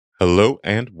Hello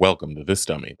and welcome to This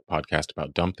Dummy, the podcast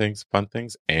about dumb things, fun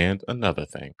things, and another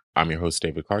thing. I'm your host,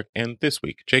 David Clark, and this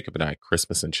week, Jacob and I,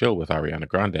 Christmas and Chill with Ariana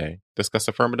Grande, discuss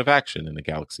affirmative action in a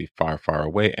galaxy far, far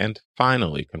away, and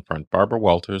finally confront Barbara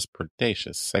Walters'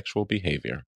 predacious sexual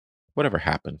behavior. Whatever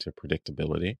happened to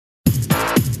predictability?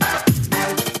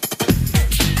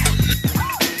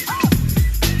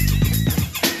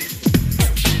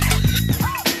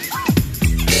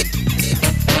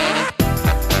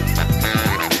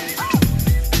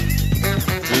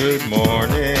 Good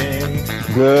morning.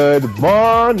 Good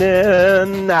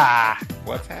morning.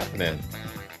 What's happening?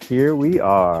 Here we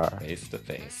are. Face to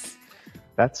face.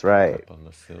 That's right. Up on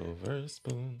the silver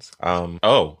spoons.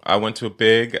 I went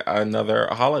to another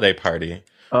holiday party.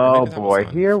 Oh boy,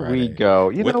 here Friday. we go.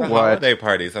 You With know the what? Holiday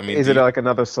parties. I mean, Is it like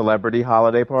another celebrity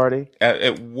holiday party?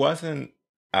 It wasn't.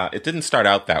 It didn't start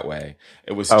out that way.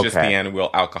 It was just the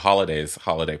annual Alcoholidays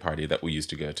holiday party that we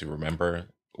used to go to. Remember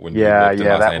when we lived in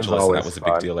Los Angeles, and that was a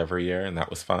big deal every year, and that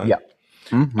was fun. Yeah.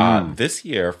 Mm-hmm. This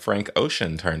year, Frank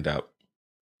Ocean turned up.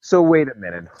 So wait a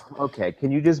minute. Okay,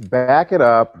 can you just back it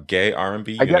up? Gay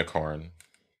R&B unicorn.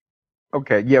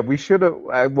 Okay, yeah, we should have.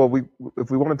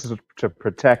 If we wanted to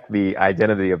protect the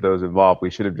identity of those involved, we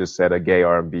should have just said a gay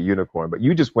R&B unicorn. But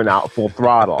you just went out full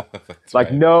throttle. Like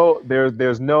right. No,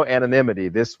 there's no anonymity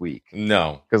this week.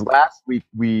 No, because last week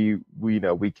we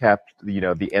kept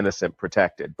the innocent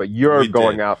protected. But you're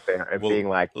going out there and being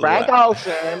like, Frank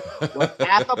Ocean was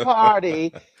at the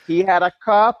party. He had a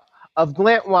cup of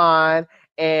Glint wine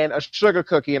and a sugar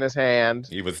cookie in his hand.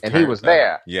 He was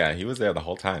there. Yeah, he was there the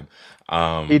whole time.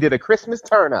 He did a Christmas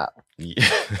turn up. Yeah.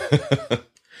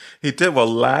 He did. Well,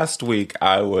 last week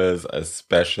I was a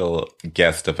special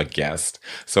guest of a guest,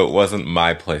 so it wasn't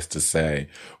my place to say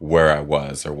where I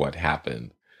was or what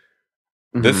happened.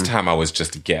 Mm-hmm. This time I was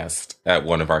just a guest at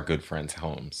one of our good friends'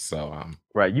 homes. So,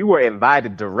 right, you were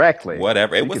invited directly.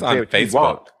 Whatever. It was on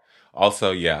Facebook.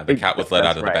 Also, yeah, the cat was let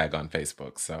out of the bag on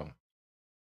Facebook. So.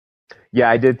 Yeah,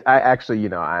 I did. I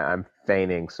actually, I'm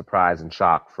feigning surprise and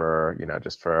shock for,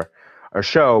 just for a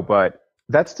show, but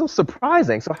that's still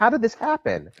surprising. So how did this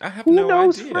happen? I have no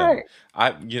idea. Frank?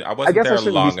 I wasn't there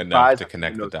long enough to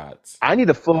connect the dots. I need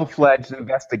a full-fledged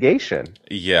investigation.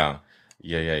 Yeah.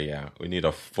 We need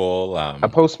a full... a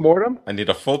postmortem? I need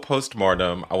a full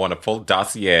postmortem. I want a full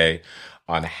dossier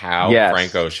on how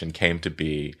Frank Ocean came to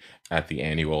be at the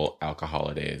annual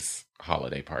Alcoholidays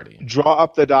holiday party. Draw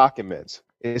up the documents.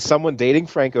 Is someone dating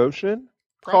Frank Ocean?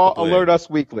 Probably. Alert us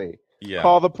weekly. Yeah.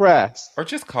 Call the press. Or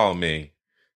just call me.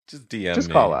 Just DM me. Just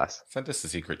call us. Send us a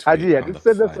secret tweet. Just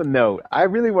send us a note. I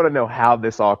really want to know how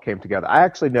this all came together. I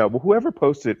actually know. Well, whoever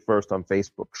posted it first on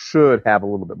Facebook should have a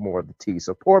little bit more of the tea.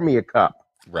 So pour me a cup.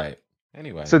 Right.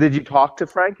 Anyway. So did you talk to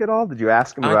Frank at all? Did you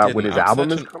ask him about when his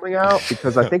album is coming out?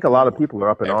 Because I think a lot of people are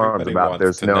up in arms about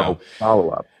there's no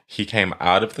follow-up. He came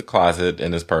out of the closet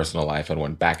in his personal life and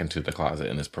went back into the closet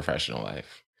in his professional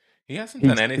life. He hasn't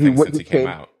done anything since he came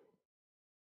out.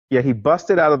 Yeah, he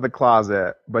busted out of the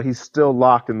closet, but he's still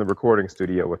locked in the recording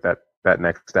studio with that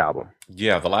next album.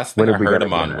 Yeah, the last thing I heard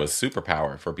him on was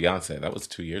Superpower for Beyonce. That was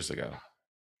 2 years ago.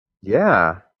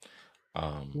 Yeah.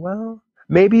 Well,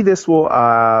 maybe this will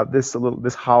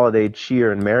this holiday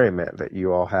cheer and merriment that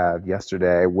you all had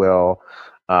yesterday will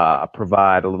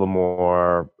provide a little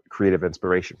more creative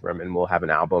inspiration for him, and we'll have an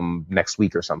album next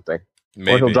week or something.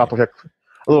 Maybe. Or he'll drop like a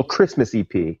little Christmas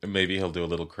EP. Maybe he'll do a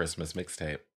little Christmas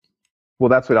mixtape. Well,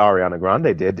 that's what Ariana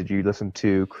Grande did. Did you listen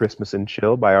to Christmas and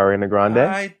Chill by Ariana Grande?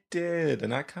 I did,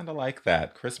 and I kind of like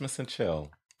that. Christmas and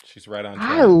Chill. She's right on trend.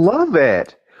 I love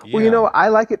it. Yeah. Well, I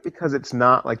like it because it's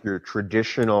not like your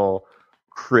traditional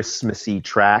Christmassy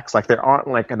tracks. Like there aren't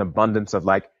like an abundance of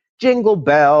like jingle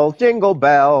bells.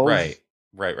 Right.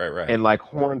 And like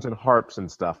horns and harps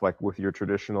and stuff like with your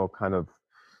traditional kind of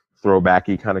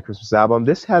throwbacky kind of Christmas album.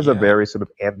 This has a very sort of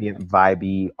ambient,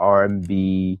 vibey,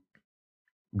 R&B,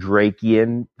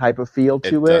 Drakean type of feel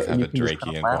to it. It does have a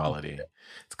Drakean quality.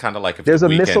 It's kind of like if there's the a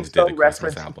Weeknd did a Christmas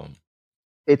reference. album.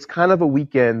 It's kind of a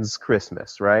Weeknd's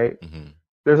Christmas, right? Mm-hmm.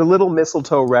 There's a little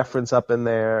mistletoe reference up in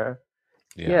there.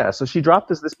 Yeah, so she dropped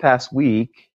this past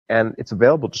week, and it's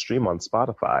available to stream on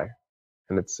Spotify.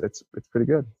 And it's pretty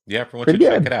good. Yeah, everyone should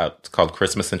check it out. It's called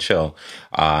Christmas and Chill.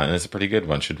 And it's a pretty good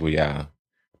one. Should we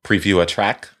preview a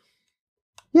track?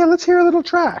 Yeah, let's hear a little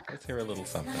track. Let's hear a little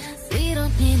something. We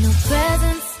don't need no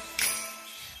presents.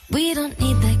 We don't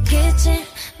need the kitchen.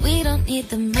 We don't need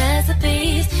the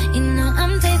recipes.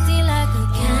 I'm tasty like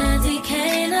a candy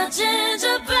cane of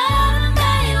gingerbread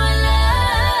made with love.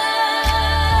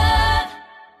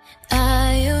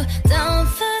 Are you down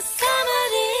for some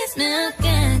of these milk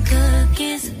and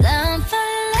cookies? Down for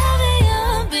loving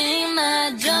you, be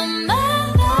my drummer.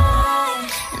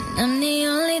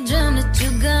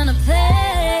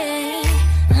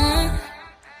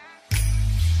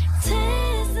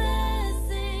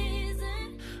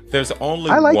 There's only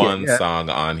like one song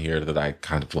on here that I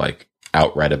kind of like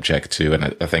outright object to,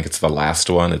 and I think it's the last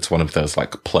one. It's one of those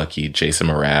like plucky Jason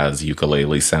Mraz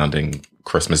ukulele sounding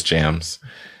Christmas jams.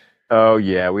 Oh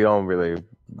yeah, we don't really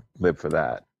live for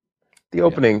that. The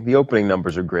opening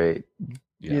numbers are great.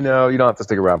 Yeah. You know, you don't have to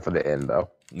stick around for the end though.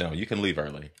 No, you can leave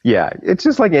early. Yeah, it's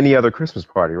just like any other Christmas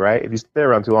party, right? If you stay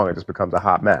around too long, it just becomes a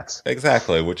hot mess.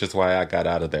 Exactly, which is why I got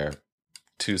out of there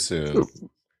too soon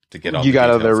to get all. You got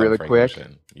out of there really quick.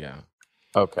 Yeah.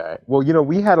 Okay. Well, you know,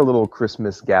 we had a little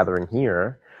Christmas gathering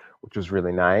here, which was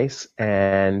really nice,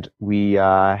 and we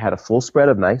had a full spread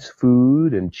of nice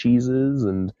food and cheeses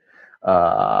and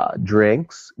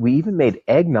drinks. We even made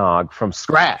eggnog from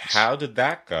scratch. How did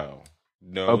that go?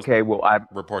 No. Okay. Well,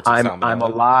 I'm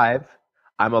alive.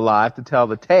 I'm alive to tell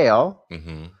the tale.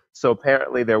 Mm-hmm. So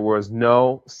apparently there was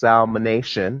no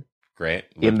salmonation. Great.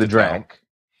 In the drink,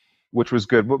 which was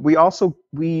good. But we also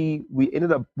we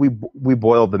ended up we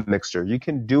boiled the mixture. You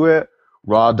can do it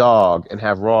raw dog and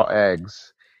have raw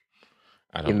eggs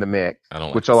in the mix,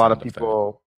 which a lot of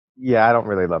people. Yeah, I don't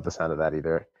really love the sound of that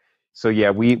either. So yeah,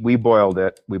 we boiled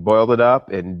it. We boiled it up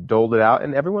and doled it out,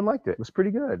 and everyone liked it. It was pretty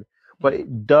good. But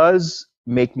it does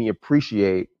make me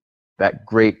appreciate that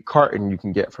great carton you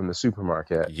can get from the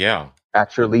supermarket. Yeah.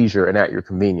 At your leisure and at your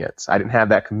convenience. I didn't have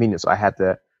that convenience, so I had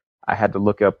to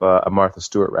look up a Martha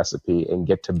Stewart recipe and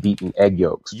get to beaten egg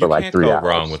yolks for like 3 hours. You can't go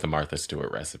wrong with a Martha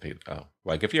Stewart recipe, though.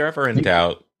 Like, if you're ever in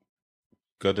doubt,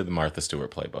 go to the Martha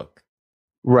Stewart playbook.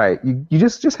 Right. You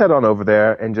just head on over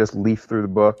there and just leaf through the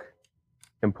book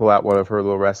and pull out one of her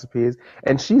little recipes.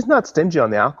 And she's not stingy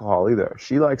on the alcohol either.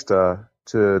 She likes to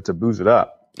booze it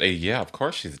up. Yeah, of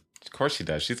course she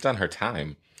does. She's done her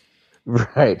time.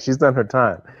 Right. She's done her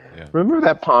time. Yeah. Remember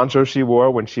that poncho she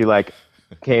wore when she like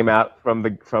came out from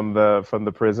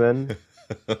the prison?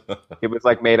 It was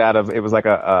like made out of. It was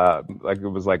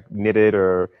like knitted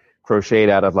or crocheted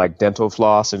out of like dental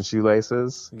floss and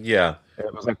shoelaces. Yeah,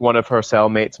 it was like one of her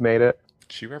cellmates made it.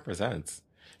 She represents.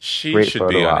 She should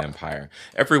be on Empire.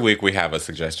 Every week we have a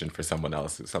suggestion for someone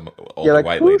else, some older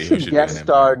white lady who should guest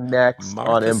star next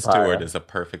Martha on Empire. Stewart is a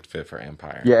perfect fit for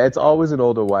Empire. Yeah, it's always an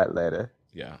older white lady.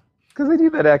 Yeah. Because they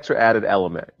need that extra added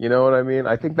element. You know what I mean?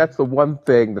 I think that's the one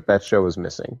thing that show is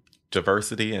missing.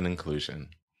 Diversity and inclusion.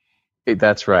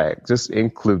 That's right. Just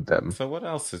include them. So what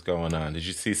else is going on? Did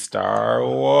you see Star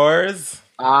Wars?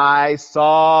 I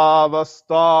saw the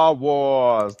Star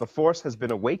Wars. The Force has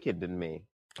been awakened in me.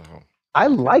 Oh. I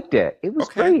liked it. It was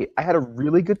great. I had a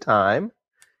really good time.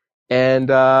 And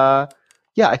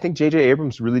yeah, I think J.J.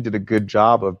 Abrams really did a good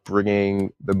job of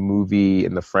bringing the movie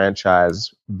and the franchise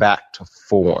back to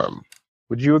form.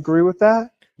 Would you agree with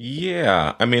that?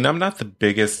 Yeah. I mean, I'm not the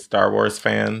biggest Star Wars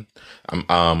fan.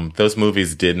 Those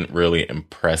movies didn't really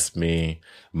impress me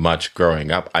much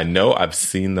growing up. I know I've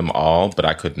seen them all, but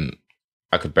I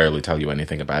could barely tell you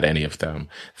anything about any of them.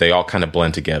 They all kind of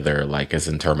blend together like as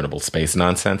interminable space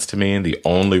nonsense to me. And the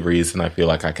only reason I feel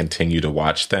like I continue to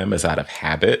watch them is out of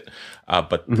habit.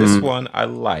 But this one I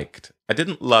liked. I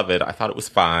didn't love it. I thought it was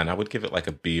fine. I would give it like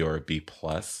a B or a B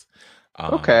plus.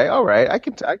 Okay, all right. I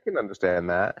can understand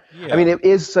that. Yeah. I mean, it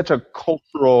is such a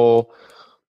cultural.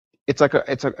 It's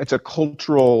a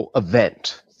cultural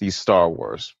event. These Star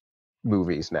Wars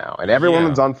movies now, and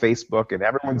everyone's on Facebook and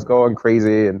everyone's going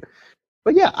crazy.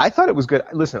 But yeah, I thought it was good.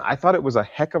 Listen, I thought it was a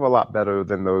heck of a lot better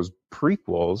than those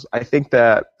prequels. I think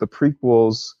that the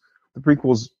prequels,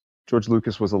 George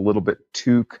Lucas was a little bit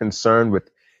too concerned with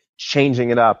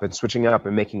changing it up and switching it up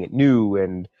and making it new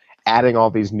and adding all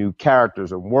these new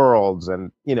characters and worlds.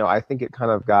 And, you know, I think it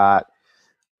kind of got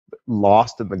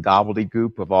lost in the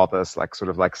gobbledygook of all this like sort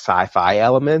of like sci-fi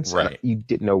elements. Right. You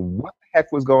didn't know what the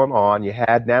heck was going on. You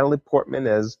had Natalie Portman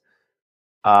as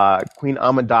Queen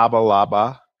Amidala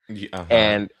Laba.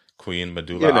 And Queen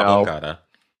Medulla Oblongata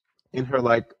in her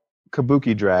like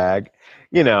kabuki drag,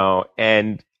 you know,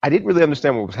 and I didn't really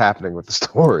understand what was happening with the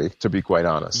story, to be quite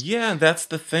honest. Yeah, that's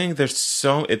the thing. It's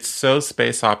so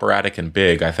space operatic and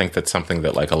big. I think that's something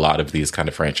that like a lot of these kind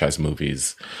of franchise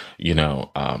movies, you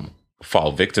know,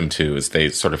 fall victim to is they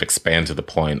sort of expand to the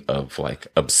point of like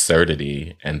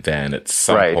absurdity, and then at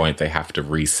some point they have to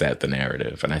reset the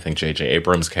narrative. And I think J.J.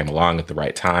 Abrams came along at the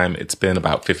right time. It's been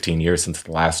about 15 years since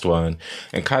the last one,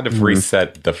 and kind of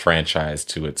reset the franchise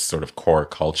to its sort of core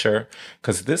culture.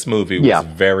 Because this movie was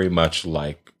very much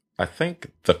like, I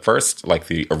think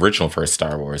the original first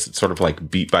Star Wars, it sort of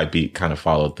like beat by beat kind of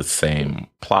followed the same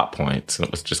plot points. And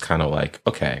it was just kind of like,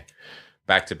 okay,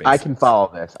 back to basics. I can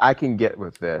follow this. I can get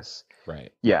with this.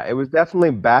 Right. Yeah, it was definitely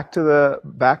back to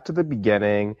the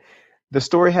beginning. The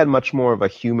story had much more of a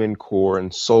human core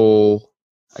and soul.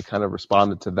 I kind of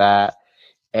responded to that.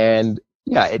 And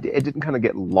yeah, it didn't kind of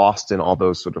get lost in all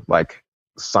those sort of like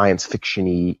science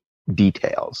fiction-y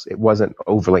details. It wasn't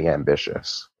overly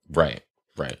ambitious. Right.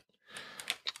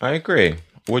 I agree.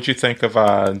 What'd you think of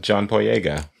John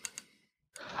Boyega?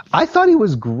 I thought he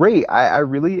was great. I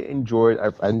really enjoyed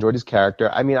his character.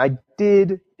 I mean, I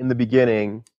did in the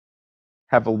beginning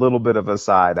have a little bit of a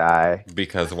side eye.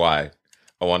 Because why?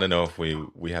 I want to know if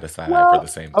we had a side eye for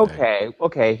the same thing.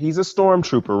 Okay. He's a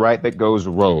stormtrooper, right? That goes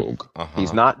rogue.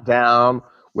 He's not down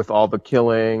with all the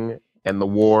killing and the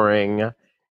warring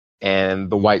and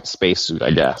the white spacesuit,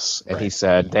 I guess. And he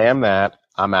said, "Damn that!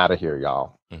 I'm out of here,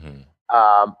 y'all." Mm-hmm.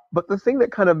 But the thing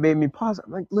that kind of made me pause,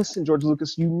 I'm like, listen, George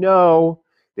Lucas, you know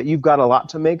that you've got a lot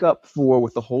to make up for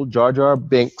with the whole Jar Jar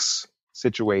Binks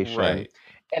situation, right?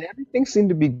 And everything seemed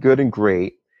to be good and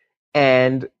great.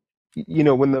 And you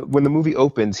know, when the movie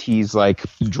opens, he's like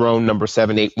drone number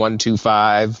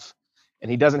 78125,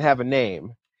 and he doesn't have a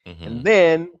name. Mm-hmm. And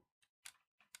then,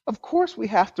 of course, we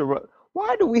have to.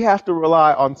 Why do we have to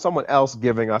rely on someone else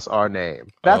giving us our name?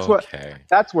 That's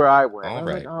where I went. All I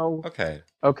was right. like, oh,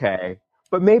 okay.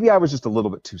 But maybe I was just a little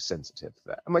bit too sensitive to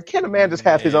that. I'm like, can a man just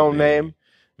have his own name?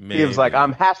 Maybe. He was like,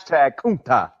 I'm hashtag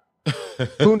Kunta.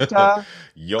 Kunta.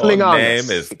 Your Klingonus. name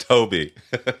is Toby.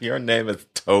 Your name is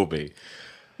Toby.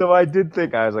 So I did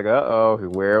think, I was like, uh-oh,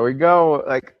 where we go?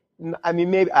 Like, I mean,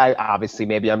 maybe I'm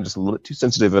just a little bit too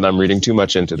sensitive and I'm reading too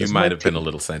much into this. You might have been a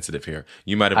little sensitive here.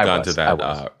 You might have gone to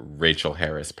that Rachel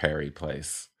Harris Perry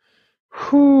place.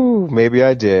 Whew, maybe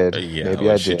I did.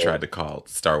 Yeah, she tried to call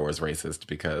Star Wars racist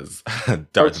because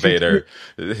Darth Vader,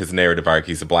 his narrative arc,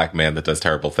 he's a black man that does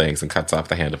terrible things and cuts off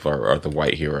the hand of or the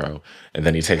white hero. And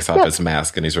then he takes off his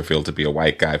mask and he's revealed to be a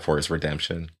white guy for his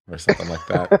redemption or something like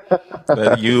that.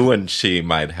 But you and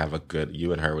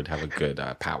her would have a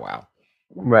good powwow.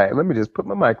 Right. Let me just put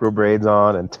my micro braids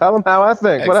on and tell them how I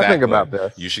think, what I think about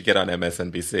this. You should get on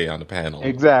MSNBC on the panel.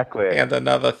 Exactly. And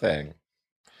another thing.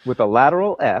 With a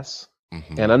lateral S.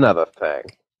 Mm-hmm. And another thing.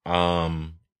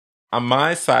 On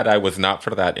my side, I was not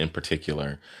for that in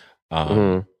particular.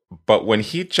 But when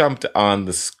he jumped on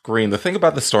the screen, the thing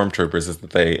about the Stormtroopers is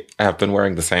that they have been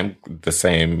wearing the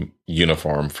same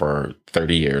uniform for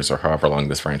 30 years or however long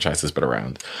this franchise has been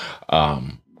around.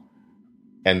 And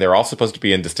they're all supposed to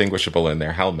be indistinguishable in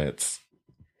their helmets.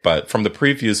 But from the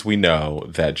previews, we know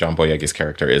that John Boyega's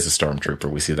character is a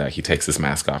Stormtrooper. We see that he takes his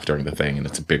mask off during the thing, and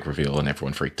it's a big reveal, and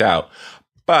everyone freaked out.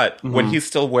 But when he's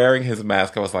still wearing his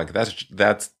mask, I was like, that's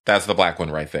the black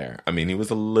one right there. I mean, he was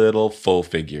a little full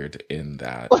figured in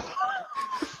that.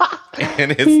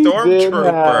 And his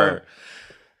Stormtrooper.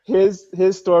 His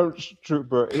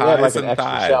Stormtrooper, he had like an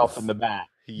extra shelf in the back.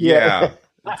 Yeah.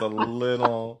 It's a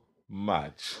little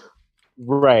much.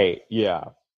 Right, yeah.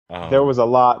 There was a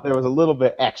little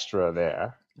bit extra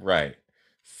there. Right.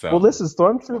 So, well, listen,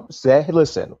 Stormtrooper said, hey,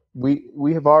 listen,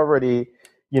 we have already...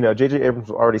 You know, J.J. Abrams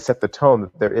already set the tone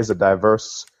that there is a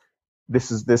diverse. This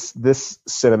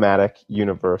cinematic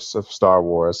universe of Star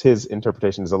Wars. His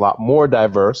interpretation is a lot more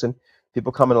diverse, and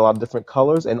people come in a lot of different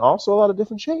colors and also a lot of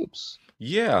different shapes.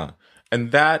 Yeah,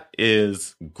 and that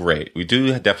is great. We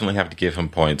do definitely have to give him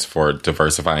points for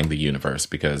diversifying the universe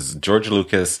because George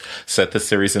Lucas set the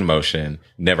series in motion.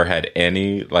 Never had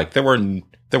any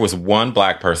there was one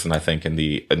black person, I think, in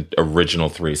the original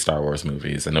 3 Star Wars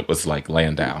movies, and it was like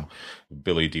Landau,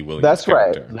 Billy D. Williams. That's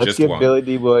character. Right. Let's give Billy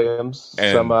D. Williams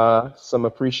some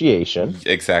appreciation.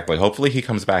 Exactly. Hopefully he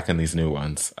comes back in these new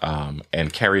ones.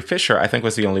 And Carrie Fisher, I think,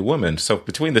 was the only woman. So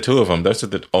between the two of them, those are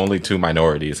the only 2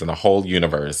 minorities in the whole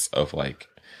universe of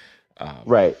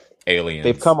right. aliens.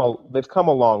 They've come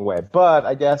a long way, but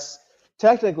I guess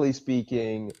technically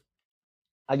speaking,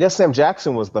 Sam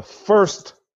Jackson was the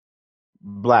first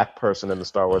black person in the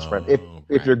Star Wars franchise.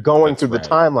 If you're going through the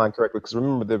timeline correctly, because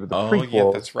remember the prequels. Oh,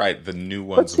 yeah, that's right. The new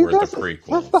ones were the prequels.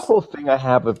 That's the whole thing I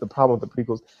have with the problem with the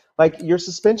prequels. Like, your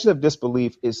suspension of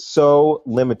disbelief is so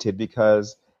limited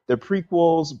because they're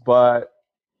prequels,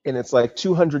 and it's like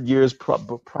 200 years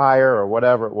prior or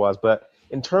whatever it was. But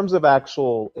in terms of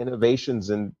actual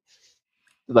innovations in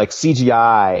like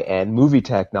CGI and movie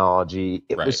technology,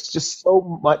 it was just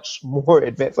so much more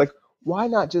advanced. Like, why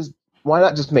not just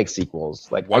make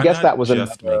sequels? Like, I guess that was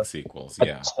make sequels,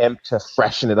 attempt to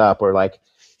freshen it up or like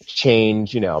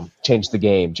change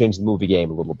the movie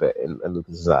game a little bit in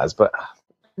Lucas's eyes. But I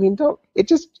mean, it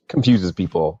just confuses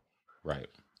people. Right.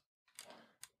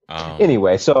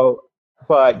 Anyway,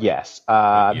 but yes,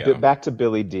 back to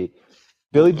Billy D.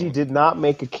 Billy D did not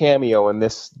make a cameo in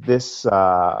this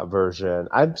version.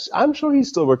 I'm sure he's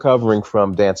still recovering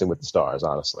from Dancing with the Stars,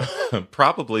 honestly.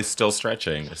 Probably still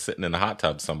stretching, sitting in a hot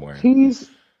tub somewhere. He's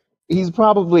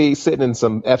probably sitting in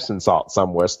some Epsom salt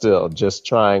somewhere still, just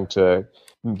trying to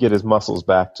get his muscles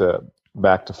back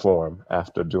to form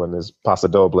after doing his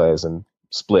pasodobles and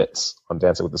splits on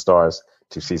Dancing with the Stars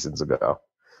 2 seasons ago.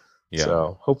 Yeah.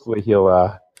 So hopefully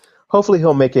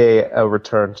he'll make a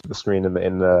return to the screen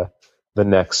in the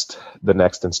next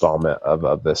installment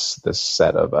of this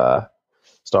set of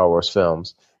Star Wars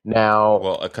films. Now,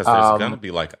 well, because there's gonna be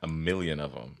like a million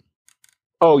of them.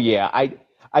 Oh yeah,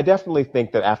 I definitely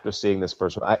think that after seeing this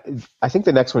first one, I think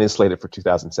the next one is slated for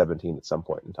 2017 at some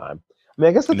point in time. I mean,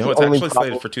 I guess that's no, it's actually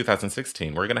slated for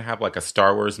 2016. We're gonna have like a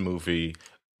Star Wars movie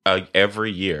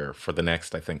every year for the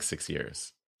next, I think, 6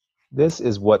 years. This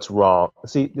is what's wrong.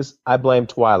 See, I blame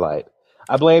Twilight.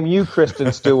 I blame you,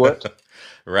 Kristen Stewart.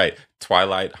 Right,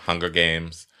 Twilight, Hunger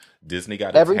Games. Disney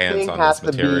got its hands on this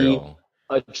material.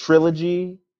 A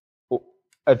trilogy,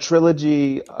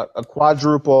 a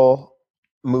quadruple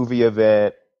movie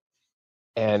event,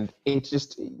 and it's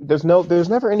just there's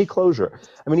never any closure.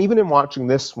 I mean, even in watching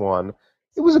this one,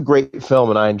 it was a great film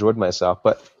and I enjoyed myself,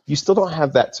 but you still don't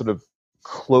have that sort of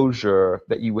closure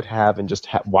that you would have in just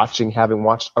having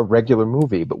watched a regular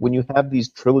movie. But when you have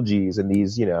these trilogies and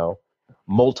these,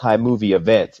 multi-movie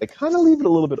events, they kind of leave it a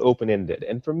little bit open-ended.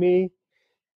 And for me,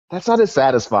 that's not as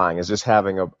satisfying as just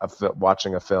having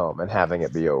watching a film and having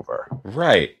it be over.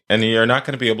 Right. And you're not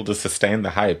going to be able to sustain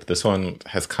the hype. This one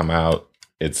has come out.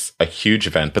 It's a huge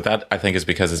event, but that I think is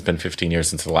because it's been 15 years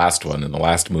since the last one and the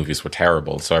last movies were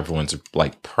terrible. So everyone's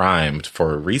like primed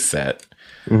for a reset.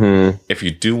 Mm-hmm. If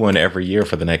you do one every year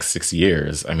for the next 6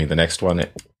 years, I mean, the next one,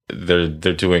 they're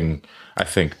doing, I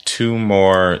think, 2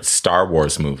 more Star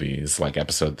Wars movies, like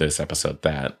episode this, episode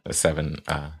that. 7,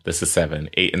 this is 7.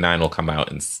 8 and 9 will come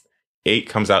out, and 8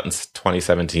 comes out in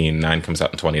 2017, 9 comes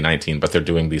out in 2019. But they're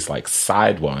doing these like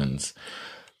side ones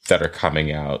that are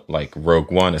coming out, like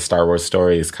Rogue One, a Star Wars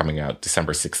story, is coming out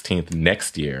December 16th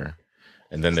next year.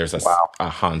 And then there's a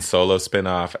Han Solo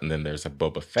spinoff, and then there's a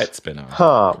Boba Fett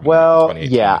spinoff. Well,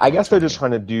 yeah, I guess they're just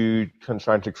trying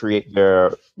to create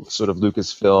their sort of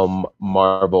Lucasfilm,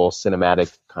 Marvel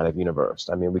cinematic kind of universe.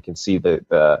 I mean, we can see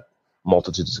the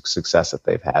multitude of success that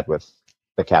they've had with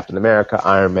the Captain America,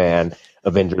 Iron Man,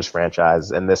 Avengers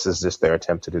franchise, and this is just their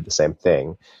attempt to do the same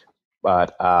thing.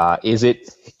 But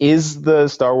is the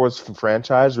Star Wars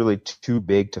franchise really too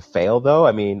big to fail, though?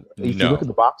 I mean, if you look at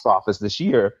the box office this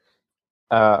year,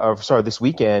 this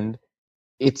weekend,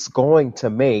 it's going to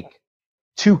make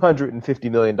 $250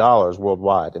 million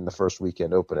worldwide in the first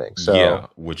weekend opening. So, yeah,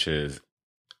 which is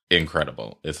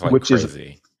incredible. It's like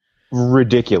crazy. Is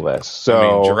ridiculous. So,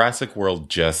 I mean, Jurassic World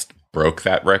just broke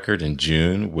that record in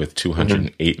June with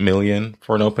 208 million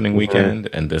for an opening weekend,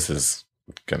 and this is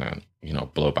gonna,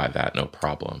 blow by that no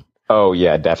problem. Oh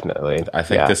yeah, definitely. I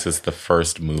think this is the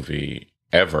first movie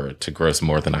ever to gross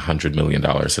more than $100 million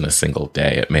in a single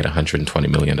day. It made $120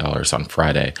 million on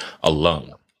Friday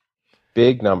alone.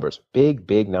 Big numbers. Big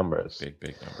numbers. Big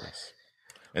numbers.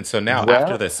 And so now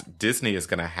after this, Disney is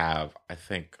going to have, I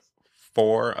think,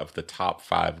 4 of the top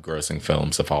 5 grossing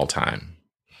films of all time.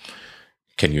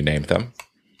 Can you name them?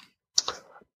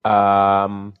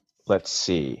 Let's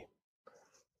see.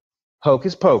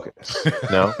 Hocus Pocus.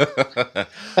 No.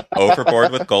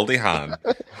 Overboard with Goldie Hawn.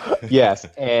 Yes.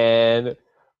 And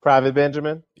Private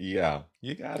Benjamin. Yeah,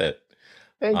 you got it.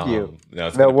 Thank you.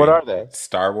 Now, what are they?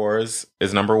 Star Wars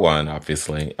is number 1,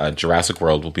 obviously. Jurassic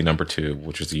World will be number 2,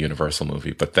 which is a Universal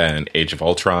movie. But then Age of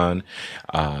Ultron,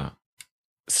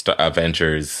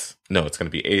 Avengers. No, it's going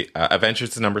to be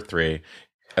Avengers is number 3.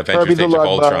 Avengers Age of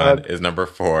Ultron is number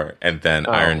 4, and then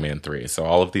Iron Man 3. So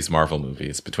all of these Marvel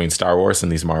movies, between Star Wars and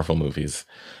these Marvel movies,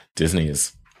 Disney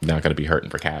is not going to be hurting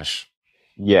for cash.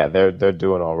 Yeah, they're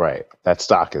doing all right. That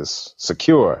stock is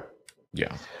secure.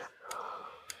 Yeah.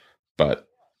 But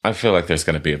I feel like there's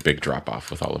going to be a big drop-off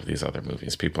with all of these other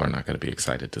movies. People are not going to be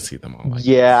excited to see them all.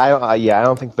 I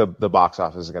don't think the box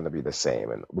office is going to be the same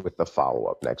and with the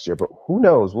follow-up next year. But who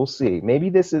knows? We'll see. Maybe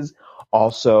this is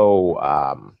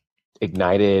also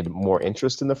ignited more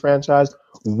interest in the franchise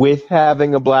with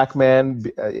having a black man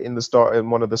in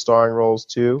one of the starring roles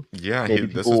too. Yeah, maybe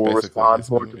people will respond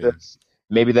more to this.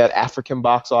 Maybe that African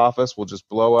box office will just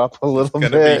blow up a little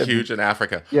bit. It's going to be huge in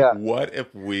Africa. Yeah. What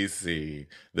if we see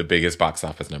the biggest box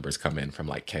office numbers come in from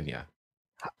like Kenya?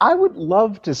 I would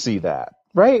love to see that,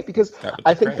 right? Because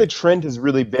I think the trend has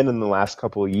really been in the last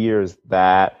couple of years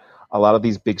that a lot of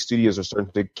these big studios are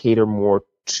starting to cater more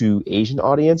to Asian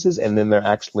audiences, and then they're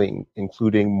actually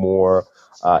including more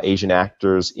Asian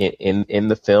actors in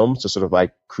the films to sort of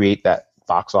like create that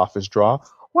box office draw.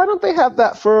 Why don't they have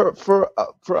that for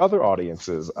other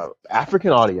audiences,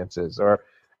 African audiences or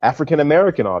African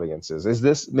American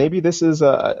audiences? Maybe this is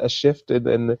a shift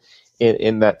in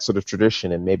that sort of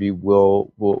tradition, and maybe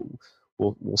we'll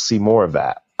we'll see more of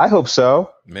that. I hope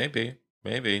so. Maybe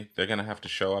they're gonna have to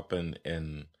show up and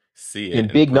see it In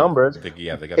and big prove. numbers.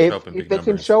 Yeah, they gotta show up in If big they can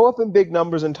numbers. show up in big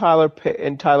numbers in Tyler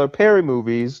Perry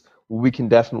movies, we can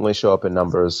definitely show up in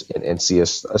numbers and see a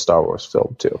Star Wars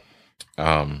film too.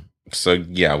 So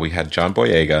yeah, we had John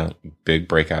Boyega, big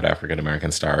breakout African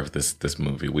American star of this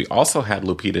movie. We also had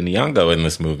Lupita Nyong'o in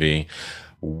this movie.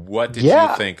 What did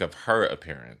you think of her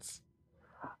appearance?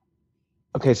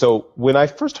 Okay, so when I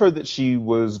first heard that she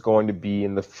was going to be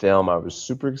in the film, I was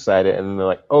super excited. And then they're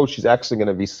like, oh, she's actually going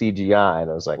to be CGI. And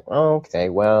I was like, oh, okay,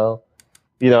 well,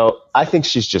 I think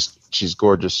she's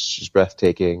gorgeous. She's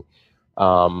breathtaking.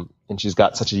 And she's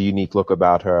got such a unique look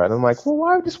about her. And I'm like, well,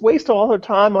 why just waste all her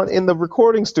time in the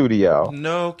recording studio?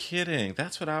 No kidding.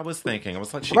 That's what I was thinking. I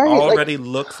was like, she already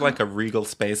looks like a regal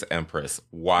space empress.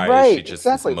 Why is she just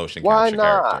this motion capture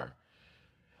character?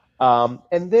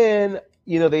 And then,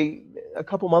 a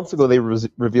couple months ago, they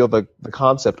revealed the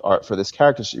concept art for this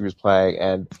character she was playing.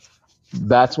 And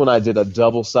that's when I did a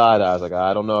double side. I was like,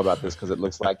 I don't know about this because it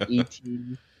looks like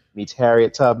E.T. meets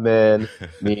Harriet Tubman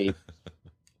meets,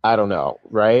 I don't know,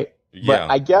 right? Yeah,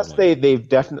 but I guess they've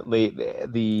definitely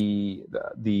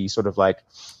the sort of like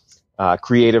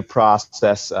creative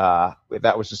process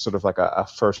that was just sort of like a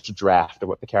first draft of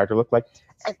what the character looked like.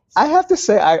 I have to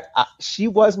say, she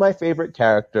was my favorite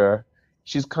character.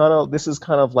 This is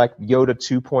kind of like Yoda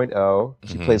 2.0.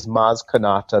 She plays Maz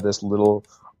Kanata, this little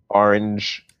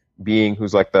orange being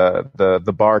who's like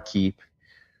the barkeep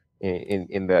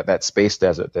in that space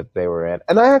desert that they were in.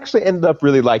 And I actually ended up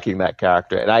really liking that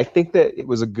character. And I think that it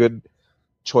was a good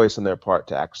choice on their part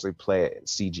to actually play it in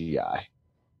CGI.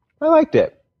 I liked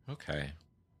it. Okay.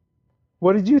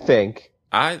 What did you think?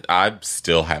 I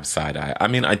still have side eye. I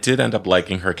mean, I did end up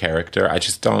liking her character. I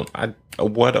just don't.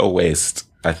 What a waste,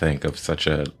 I think, of such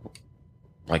a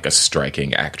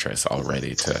striking actress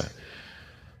already to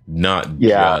not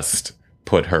just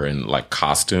put her in like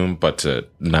costume, but to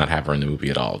not have her in the movie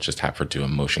at all. Just have her do a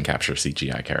motion capture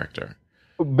CGI character.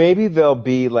 Maybe there'll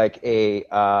be like a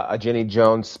Jenny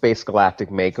Jones Space Galactic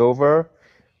makeover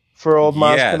for old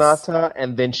Maz Kanata,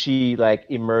 and then she like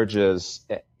emerges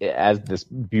as this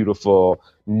beautiful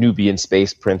Nubian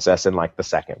space princess in like the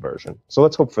second version. So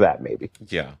let's hope for that, maybe.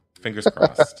 Yeah, fingers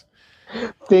crossed.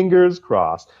 Fingers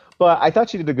crossed. But I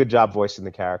thought she did a good job voicing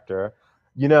the character.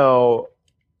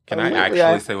 Can I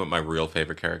actually say what my real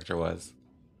favorite character was?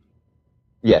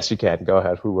 Yes, you can. Go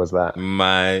ahead. Who was that?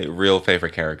 My real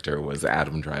favorite character was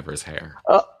Adam Driver's hair.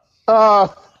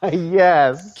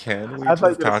 Yes. Can we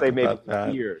just talk about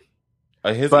that? Ears.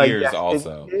 His ears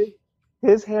also.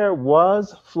 His hair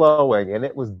was flowing, and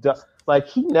it was done. Like,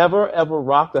 he never, ever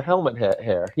rocked a helmet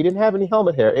hair. He didn't have any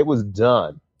helmet hair. It was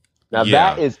done. Now,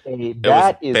 that is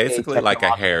basically like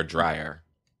a hair dryer.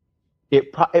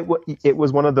 It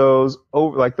was one of those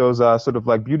sort of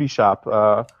like beauty shop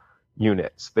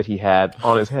units that he had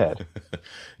on his head.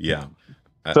 Yeah.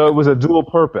 So it was a dual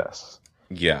purpose.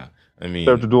 Yeah. I mean,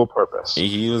 served a dual purpose.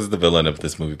 He was the villain of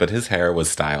this movie, but his hair was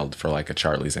styled for like a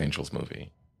Charlie's Angels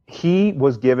movie. He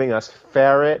was giving us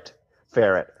Farrah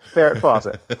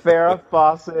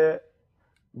Fawcett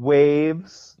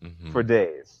waves for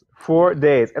days. 4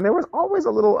 days. And there was always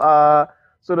a little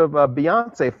sort of a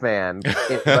Beyonce fan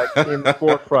in the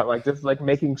forefront, like just like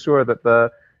making sure that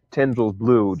the tendrils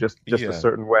blew just a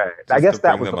certain way. I guess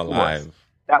that was the force.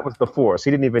 That was the force.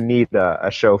 He didn't even need a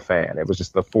show fan. It was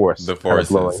just the force. The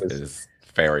force is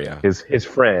Faria. His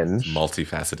friend.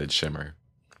 Multifaceted shimmer.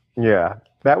 Yeah.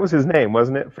 That was his name,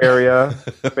 wasn't it? Faria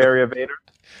Vader?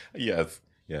 Yes.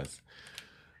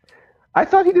 I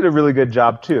thought he did a really good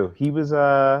job too. He was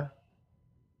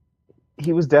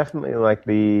definitely like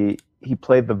he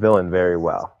played the villain very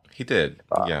well. He did.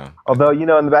 Yeah. Although, in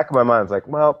the back of my mind, it's like,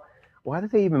 well, why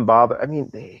did they even bother? I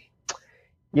mean,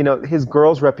 his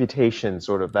girl's reputation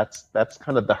sort of, that's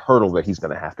kind of the hurdle that he's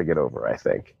going to have to get over, I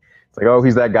think. It's like, oh,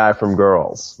 he's that guy from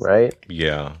Girls, right?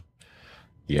 Yeah.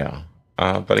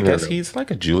 But I guess he's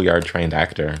like a Juilliard trained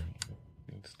actor.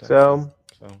 So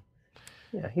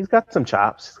yeah, he's got some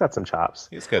chops.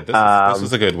 He's good. This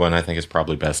was a good one. I think it's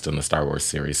probably best in the Star Wars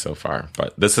series so far.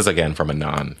 But this is, again, from a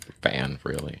non-fan,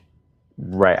 really.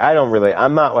 Right.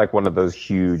 I'm not like one of those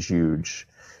huge,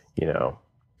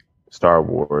 Star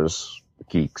Wars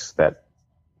geeks that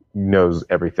knows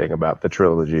everything about the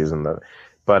trilogies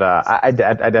but I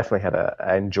definitely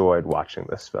I enjoyed watching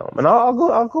this film, and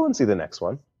I'll go and see the next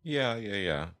one.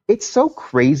 Yeah. It's so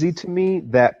crazy to me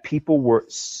that people were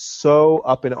so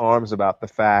up in arms about the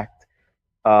fact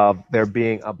of there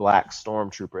being a black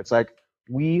stormtrooper. It's like,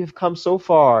 we've come so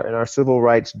far in our civil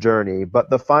rights journey,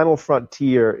 but the final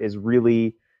frontier is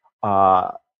really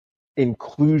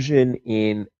inclusion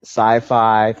in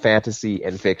sci-fi, fantasy,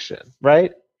 and fiction,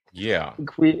 right? Yeah.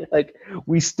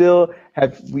 We still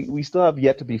have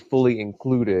yet to be fully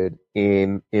included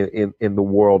in the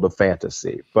world of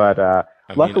fantasy. But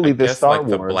luckily, I this guess Star like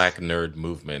the Wars, Black nerd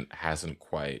movement hasn't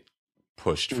quite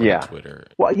pushed from Twitter.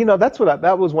 Well,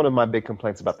 that was one of my big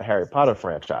complaints about the Harry Potter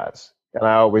franchise, and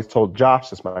I always told Josh,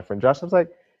 this my friend Josh, I was like,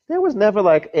 there was never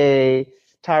like a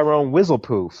Tyrone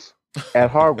Whistlepoof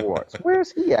at Hogwarts.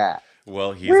 Where's he at?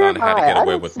 Well, he's on How to Get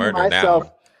Away with Murder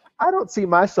now. I don't see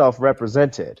myself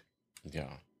represented. Yeah.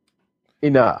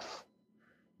 Enough.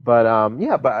 But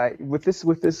with this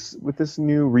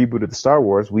new reboot of the Star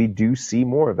Wars, we do see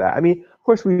more of that. I mean, of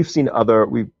course, we've seen other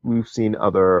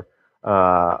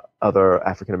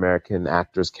African American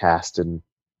actors cast in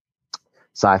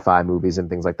sci-fi movies and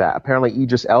things like that. Apparently,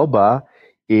 Idris Elba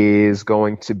is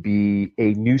going to be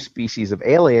a new species of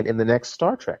alien in the next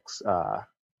Star Trek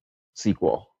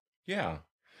sequel. Yeah.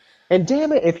 And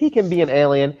damn it, if he can be an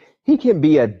alien, he can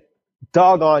be a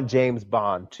doggone James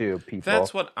Bond too, people.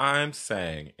 That's what I'm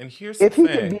saying. And here's the thing.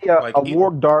 If he can be a War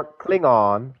Dark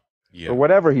Klingon, or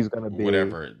whatever he's going to be,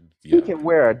 he can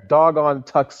wear a doggone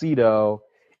tuxedo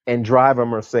and drive a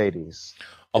Mercedes.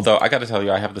 Although, I got to tell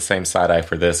you, I have the same side eye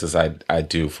for this as I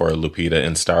do for Lupita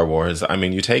in Star Wars. I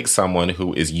mean, you take someone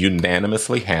who is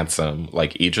unanimously handsome,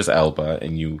 like Idris Elba,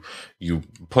 and you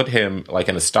put him like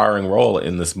in a starring role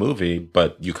in this movie,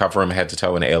 but you cover him head to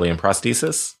toe in alien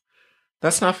prosthesis?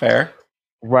 That's not fair.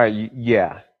 Right,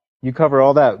 yeah. You cover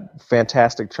all that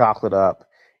fantastic chocolate up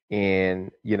in,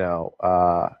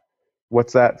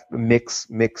 what's that? Mix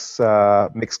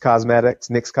cosmetics,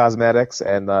 NYX Cosmetics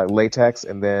and latex,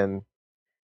 and then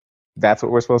that's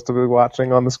what we're supposed to be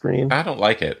watching on the screen? I don't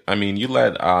like it. I mean, you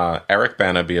let Eric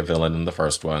Bana be a villain in the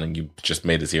first one, and you just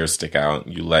made his ears stick out.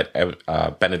 You let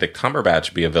Benedict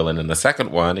Cumberbatch be a villain in the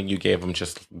second one, and you gave him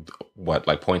just,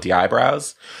 pointy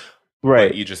eyebrows?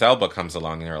 Right. But Idris Elba comes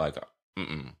along, and you're like,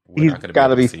 he's got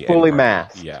to be fully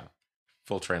masked. Yeah.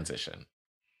 Full transition.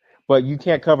 But you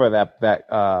can't cover that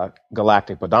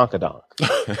galactic badonkadonk.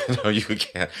 No, you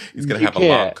can't. He's going to have a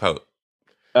long coat.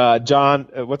 John,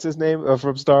 what's his name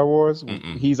from Star Wars?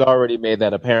 He's already made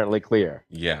that apparently clear.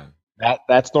 Yeah. That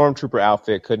stormtrooper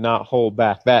outfit could not hold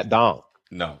back that donk.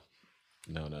 No.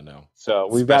 So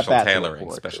we've got that tailoring,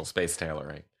 special space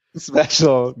tailoring.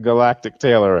 Special galactic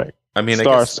tailoring. I mean, I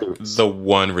guess the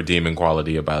one redeeming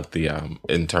quality about the,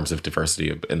 in terms of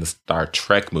diversity in the Star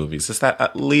Trek movies is that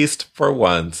at least for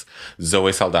once,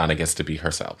 Zoe Saldana gets to be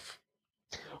herself.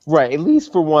 Right. At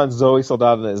least for once, Zoe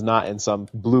Saldana is not in some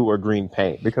blue or green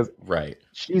paint because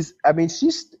she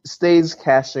stays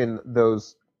cashing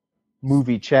those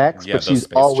movie checks, but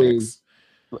she's always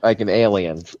like an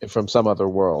alien from some other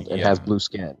world and has blue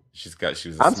skin.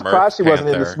 I'm surprised she wasn't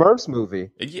in the Smurfs movie.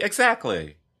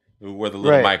 Exactly. Who wore the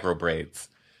little micro braids.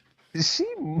 Sassy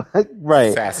the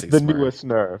Smurf. Newest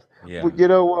Smurf. Yeah. Well, you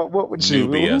know what would she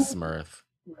Nubia Smurf.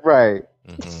 Right.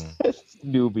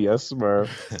 Nubia Smurf.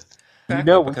 We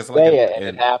say it and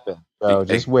it happens. So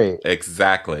just wait.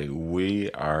 Exactly.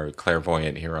 We are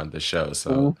clairvoyant here on the show,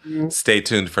 so stay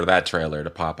tuned for that trailer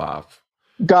to pop off.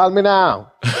 Got me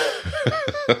now.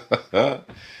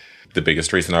 The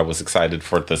biggest reason I was excited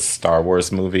for the Star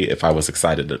Wars movie, if I was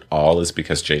excited at all, is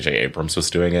because J.J. Abrams was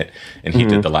doing it, and he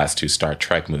did the last two Star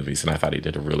Trek movies, and I thought he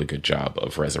did a really good job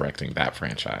of resurrecting that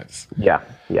franchise. Yeah.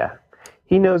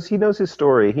 He knows his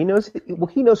story. He knows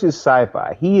his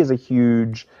sci-fi. He is a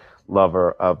huge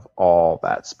lover of all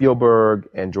that. Spielberg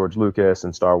and George Lucas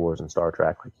and Star Wars and Star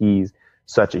Trek. He's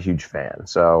such a huge fan.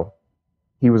 So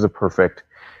he was a perfect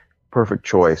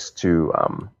choice to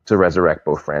resurrect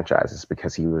both franchises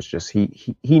because he was just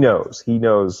he knows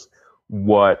the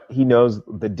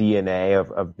DNA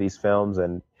of these films,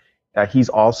 and he's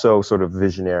also sort of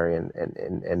visionary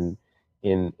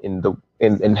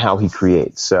in how he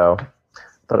creates. So I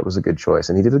thought it was a good choice,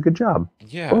 and he did a good job.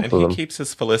 Yeah, and he keeps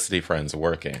his Felicity friends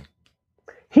working.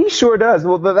 He sure does.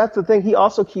 Well, that's the thing. He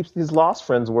also keeps his Lost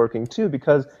friends working too,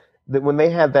 because when they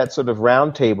had that sort of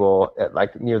round table at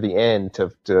like near the end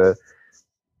to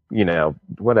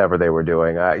whatever they were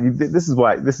doing. This is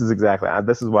why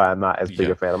I'm not as big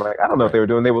a fan. I'm like, I don't know what they were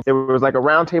doing. There was like a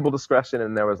round table discussion,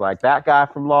 and there was like that guy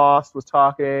from Lost was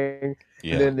talking,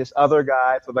 and then this other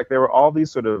guy. So like there were all these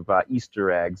sort of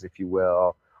Easter eggs, if you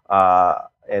will,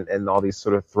 and all these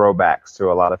sort of throwbacks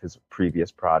to a lot of his previous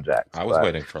projects. I was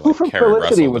waiting for like Carrie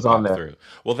Russell was on there. Through.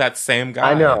 Well, that same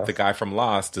guy, I know. The guy from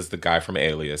Lost is the guy from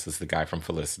Alias, is the guy from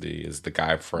Felicity, is the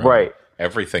guy from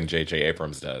everything J.J.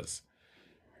 Abrams does.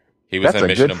 He was in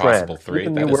Mission Impossible 3.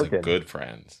 That is a good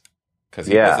friend. Because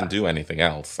he doesn't do anything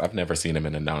else. I've never seen him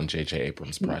in a non-J.J.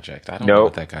 Abrams project. I don't know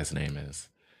what that guy's name is.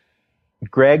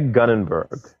 Greg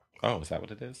Gunnenberg. Oh, is that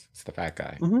what it is? It's the fat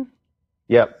guy. Mm-hmm.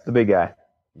 Yep, the big guy.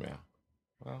 Yeah.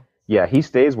 Well. Yeah, he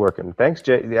stays working. Thanks,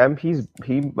 Jay.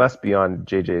 He must be on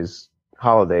JJ's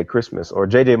holiday Christmas, or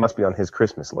JJ must be on his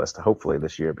Christmas list, hopefully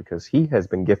this year, because he has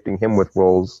been gifting him with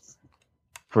roles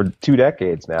for 2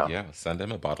 decades now. Yeah, send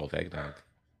him a bottle of eggnog.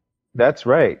 That's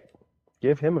right.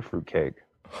 Give him a fruitcake.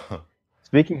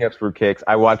 Speaking of fruitcakes,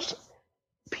 I watched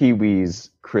Pee-wee's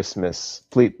Christmas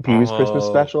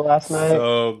special last night.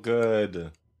 So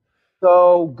good.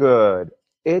 So good.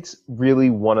 It's really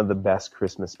one of the best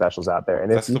Christmas specials out there.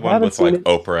 And that's the one with like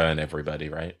Oprah and everybody,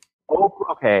 right?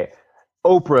 Okay.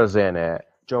 Oprah's in it.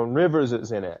 Joan Rivers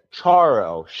is in it.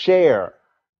 Charo, Cher,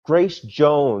 Grace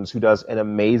Jones, who does an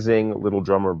amazing Little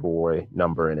Drummer Boy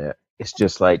number in it. It's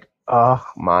just like,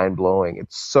 mind blowing.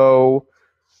 It's so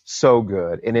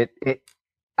good. And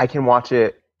I can watch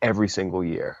it every single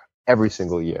year.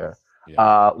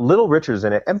 Yeah. Little Richard's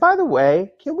in it. And by the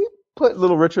way, can we put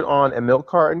Little Richard on a milk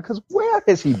carton? Because where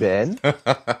has he been?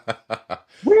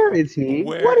 Where is he?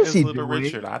 What is he Little doing?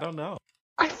 Richard? I don't know.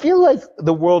 I feel like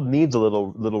the world needs a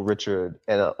little Richard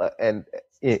and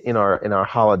in our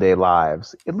holiday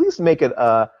lives. At least make it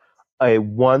a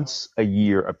once a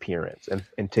year appearance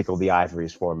and tickle the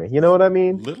ivories for me. You know what I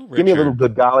mean? Little Richard. Give me a little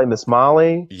good golly Miss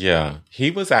Molly. Yeah,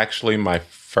 he was actually my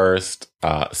first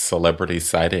celebrity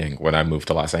sighting when I moved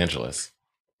to Los Angeles.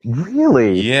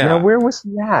 Really? Yeah. Now, where was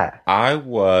he at? I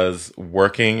was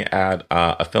working at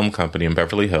a film company in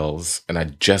Beverly Hills, and I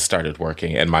just started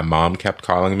working, and my mom kept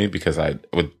calling me because I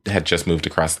had just moved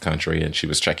across the country, and she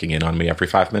was checking in on me every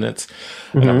 5 minutes.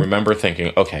 Mm-hmm. And I remember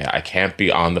thinking, okay, I can't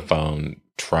be on the phone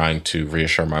trying to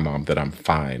reassure my mom that I'm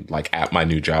fine, like at my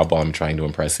new job while I'm trying to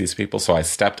impress these people. So I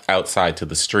stepped outside to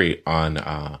the street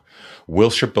on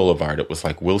Wilshire Boulevard. It was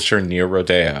like Wilshire near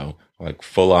Rodeo, like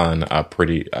full on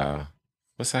pretty...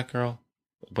 what's that girl?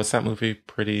 What's that movie?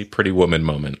 Pretty Woman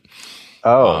moment.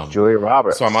 Oh, Julia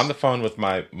Roberts. So I'm on the phone with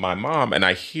my mom, and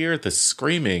I hear the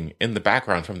screaming in the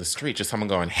background from the street, just someone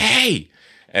going, "Hey!"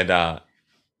 And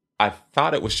I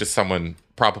thought it was just someone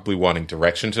probably wanting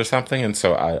directions or something. And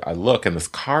so I look, and this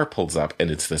car pulls up,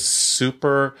 and it's this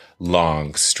super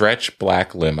long, stretch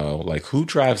black limo. Like, who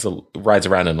rides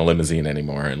around in a limousine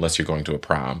anymore unless you're going to a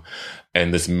prom?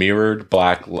 And this mirrored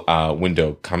black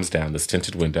window comes down, this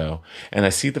tinted window, and I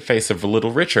see the face of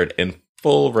Little Richard in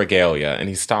full regalia, and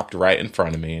he stopped right in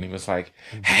front of me, and he was like,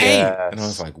 "Hey!" Yes. And I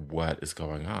was like, "What is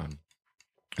going on?"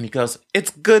 And he goes, "It's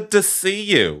good to see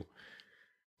you."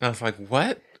 And I was like,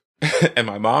 "What?" And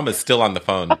my mom is still on the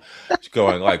phone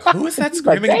going like, "Who is that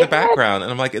screaming in the background?"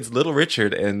 And I'm like, "It's Little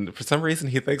Richard." And for some reason,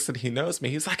 he thinks that he knows me.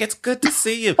 He's like, "It's good to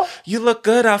see you. You look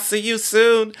good. I'll see you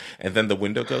soon." And then the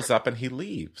window goes up and he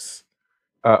leaves.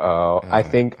 Uh-oh. I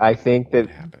think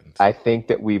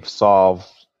that we've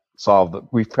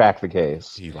cracked the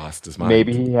case. He lost his mind.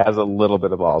 Maybe he has a little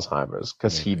bit of Alzheimer's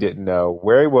because he didn't know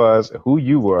where he was, who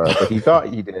you were, but he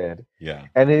thought he did. Yeah.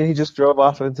 And then he just drove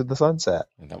off into the sunset.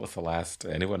 And that was the last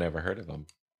anyone ever heard of him.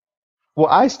 Well,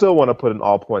 I still want to put an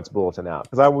all points bulletin out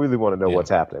because I really want to know what's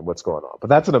happening, what's going on.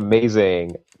 But that's an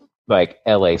amazing, like,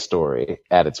 LA story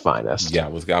at its finest. Yeah, I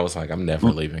was like, I'm never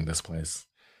leaving this place.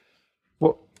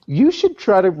 Well, you should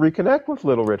try to reconnect with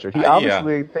Little Richard. He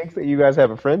obviously thinks that you guys have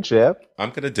a friendship.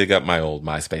 I'm going to dig up my old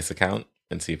MySpace account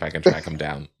and see if I can track him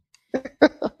down.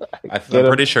 I'm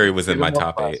pretty sure he was in my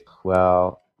top 8.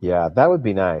 Well, yeah, that would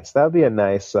be nice. That would be a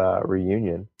nice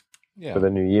reunion for the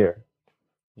new year.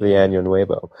 The Año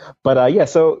Nuevo. But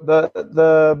so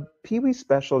the Pee-wee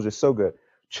special is just so good.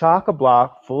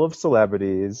 Chock-a-block, full of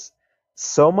celebrities,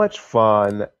 so much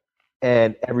fun,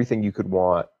 and everything you could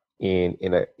want in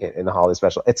a holiday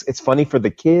special. It's funny for the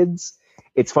kids.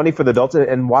 It's funny for the adults.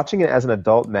 And watching it as an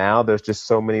adult now, there's just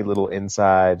so many little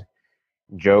inside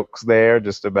jokes there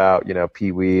just about,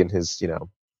 Pee-wee and his,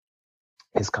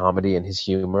 his comedy and his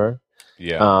humor.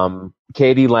 Yeah.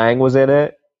 Katie Lang was in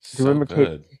it. Do you remember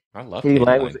good. I love Katie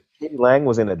Lang. Katie Lang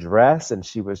was in a dress and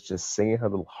she was just singing her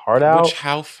little heart out.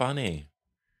 How funny.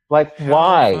 Like, how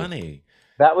why? Funny.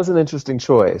 That was an interesting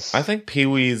choice. I think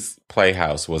Pee-wee's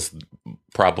Playhouse was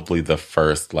probably the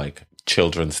first, like,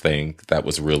 children's thing that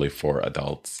was really for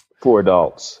adults. For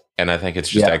adults. And I think it's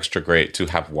just extra great to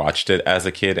have watched it as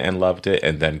a kid and loved it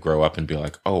and then grow up and be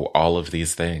like, oh, all of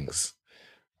these things.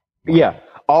 Wow. Yeah,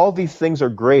 all these things are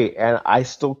great, and I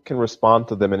still can respond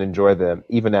to them and enjoy them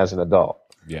even as an adult.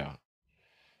 Yeah.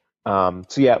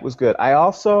 It was good. I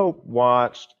also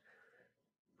watched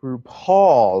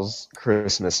RuPaul's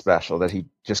Christmas special that he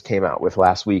just came out with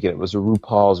last week, and it was a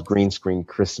RuPaul's green screen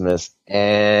Christmas.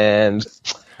 And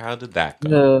How did that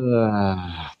go?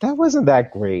 That wasn't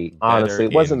that great. Better Honestly,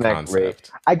 it in wasn't that great.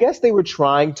 concept. I guess they were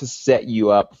trying to set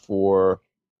you up for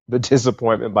the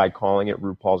disappointment by calling it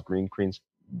RuPaul's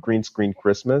Green Screen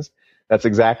Christmas. That's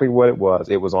exactly what it was.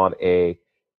 It was on a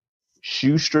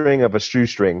shoestring of a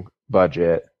shoestring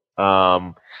budget.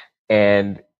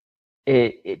 And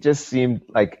it just seemed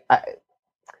like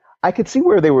I could see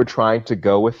where they were trying to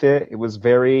go with it. It was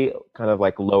very kind of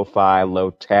like lo-fi, low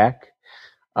tech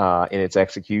in its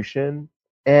execution,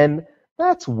 and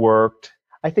that's worked.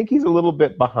 I think he's a little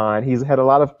bit behind. He's had a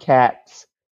lot of cat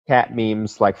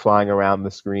memes like flying around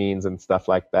the screens and stuff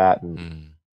like that, and Mm.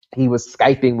 he was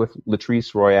Skyping with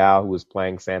Latrice Royale, who was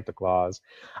playing Santa Claus.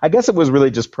 I guess it was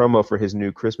really just promo for his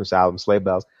new Christmas album, Sleigh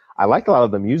Bells. I liked a lot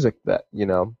of the music that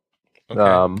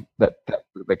Okay.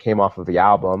 that came off of the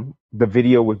album. The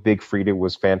video with Big Frida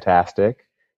was fantastic. It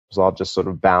was all just sort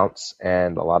of bounce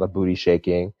and a lot of booty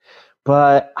shaking.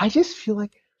 But I just feel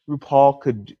like RuPaul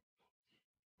could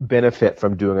benefit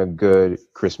from doing a good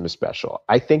Christmas special.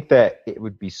 I think that it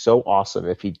would be so awesome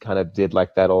if he kind of did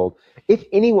like that old, if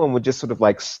anyone would just sort of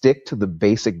like stick to the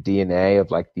basic DNA of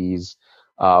like these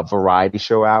variety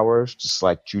show hours, just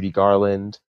like Judy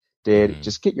Garland did. Mm.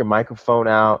 Just get your microphone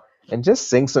out and just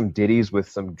sing some ditties with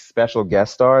some special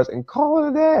guest stars and call it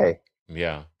a day.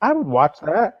 Yeah. I would watch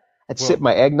that. I'd Well, sip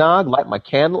my eggnog, light my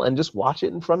candle, and just watch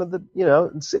it in front of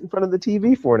and sit in front of the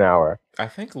TV for an hour. I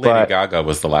think Lady But Gaga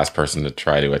was the last person to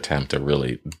try to attempt a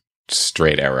really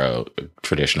straight arrow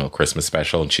traditional Christmas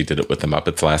special, and she did it with the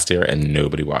Muppets last year, and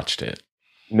nobody watched it.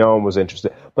 no one was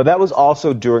interested. But that was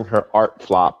also during her art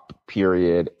flop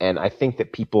period, and I think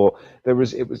that it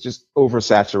was just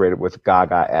oversaturated with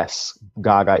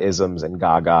Gaga-isms and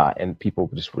Gaga, and people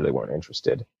just really weren't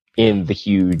interested in the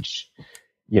huge,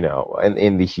 and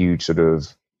in the huge sort of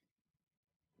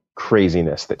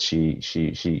craziness that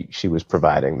she was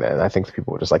providing then. I think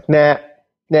people were just like, nah,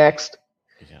 next.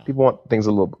 Yeah. People want things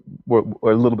were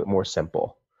a little bit more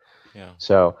simple. Yeah.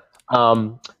 So,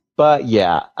 but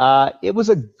yeah, it was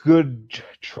a good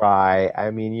try.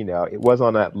 I mean, it was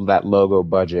on that logo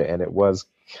budget, and it was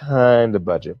kind of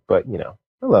budget, but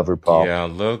I love RuPaul. Yeah,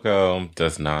 Logo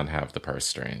does not have the purse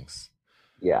strings.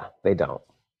 Yeah, they don't.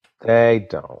 They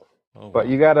don't. Oh But well.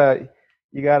 you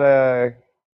gotta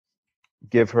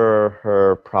give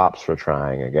her props for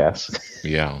trying, I guess.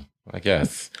 Yeah, I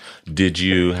guess. Did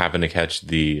you happen to catch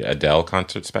the Adele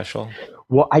concert special?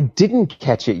 Well, I didn't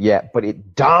catch it yet, but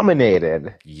it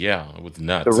dominated Yeah, it was the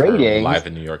nuts. Her ratings. live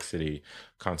in New York City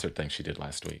concert thing she did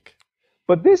last week.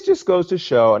 But this just goes to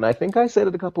show, and I think I said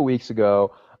it a couple weeks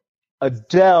ago,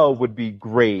 Adele would be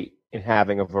great in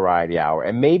having a variety hour.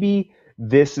 And maybe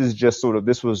this was just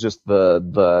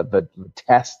the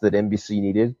test that NBC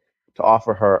needed to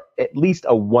offer her at least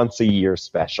a once a year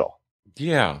special.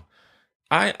 Yeah.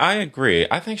 I agree.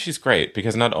 I think she's great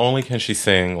because not only can she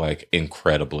sing like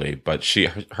incredibly, but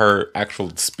her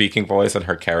actual speaking voice and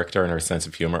her character and her sense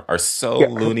of humor are so Yeah,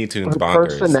 Looney Tunes her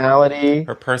bonkers. personality.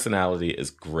 Her personality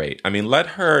is great. I mean, let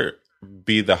her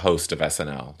be the host of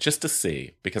SNL just to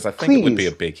see because I think it would be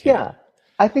a Please. big hit. Yeah.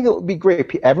 I think it would be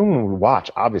great. Everyone would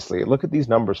watch, obviously. Look at these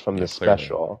numbers from Yeah, this clearly.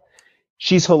 special.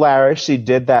 She's hilarious. She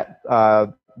did that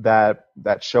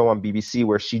show on BBC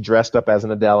where she dressed up as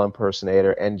an Adele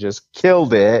impersonator and just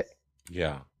killed it.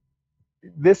 Yeah.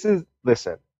 Listen.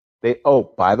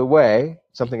 By the way,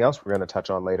 something else we're going to touch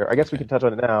on later. I guess we Okay. can touch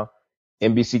on it now.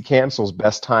 NBC cancels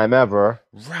Best Time Ever.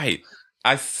 Right.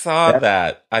 I saw That's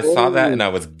that. I saw that and oh, I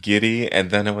was giddy.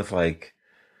 And then it was like,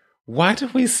 why do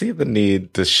we see the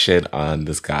need to shit on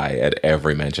this guy at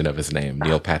every mention of his name,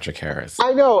 Neil Patrick Harris?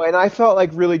 I know, and I felt like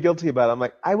really guilty about it. I'm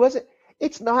like, I wasn't.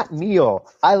 It's not Neil.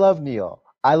 I love Neil.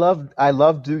 I love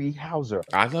Doogie Howser.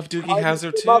 I love Doogie How You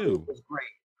Howser Came Up too. was great,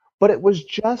 but it was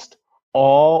just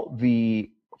all the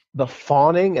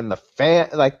fawning and the fan,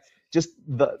 like just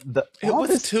the It all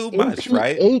was this too much,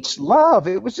 right? NPH love.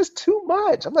 It was just too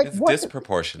much. I'm like, It's what? He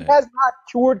disproportionate. has not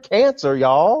cured cancer,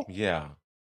 y'all. Yeah.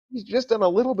 He's just done a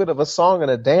little bit of a song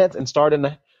and a dance and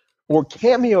or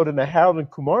cameoed in a Harold and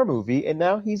Kumar movie, and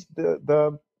now he's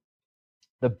the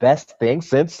best thing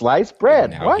since sliced And bread.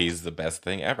 now What? he's the best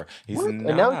thing ever. He's What? And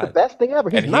now he's the not. best thing ever.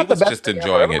 He's And he not the was best just thing ever.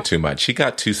 enjoying it too much. He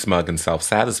got too smug and self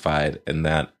satisfied, and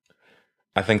that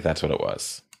I think that's what it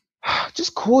was.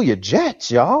 Just cool your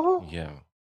jets, y'all. Yeah.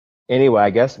 Anyway, I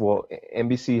guess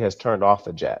NBC has turned off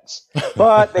the jets,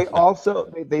 but they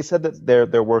also they said that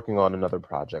they're working on another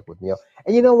project with Neil.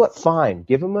 And you know what? Fine,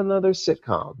 give him another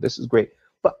sitcom. This is great,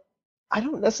 but I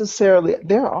don't necessarily.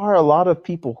 There are a lot of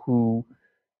people who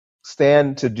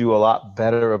stand to do a lot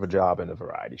better of a job in a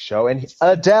variety show, and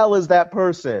Adele is that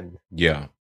person. Yeah.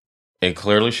 And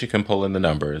clearly she can pull in the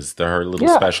numbers. Her little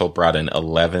special brought in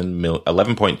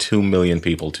 11.2 million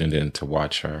people tuned in to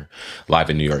watch her live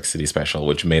in New York City special,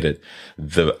 which made it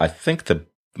I think the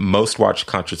most watched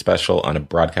concert special on a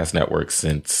broadcast network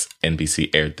since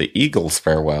NBC aired the Eagles'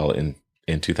 Farewell in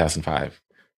 2005.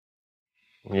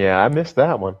 Yeah, I missed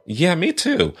that one. Yeah, me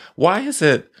too. Why is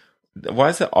it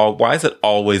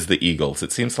always the Eagles?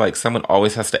 It seems like someone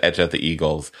always has to edge out the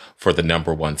Eagles for the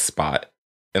number one spot.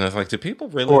 And I was like, do people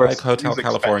really like Hotel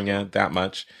California that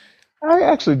much? I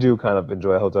actually do kind of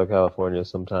enjoy Hotel California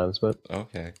sometimes, but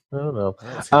okay. I don't know.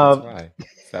 Well, that's why.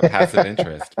 It's that passive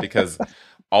interest. Because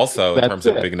also, in terms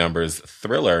of big numbers,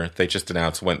 Thriller, they just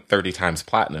announced, went 30 times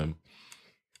platinum.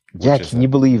 Yeah, can you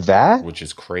believe that? Which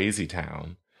is crazy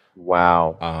town.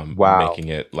 Wow. Making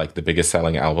it like the biggest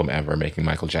selling album ever, making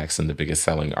Michael Jackson the biggest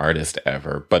selling artist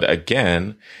ever. But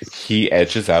again, he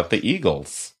edges out the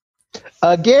Eagles.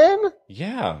 Again?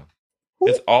 Yeah.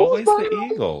 It's always the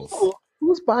Eagles.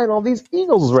 Who's buying all these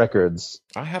Eagles records?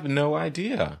 I have no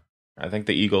idea. I think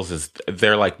the Eagles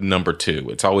they're like number 2.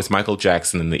 It's always Michael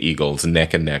Jackson and the Eagles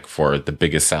neck and neck for the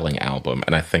biggest selling album.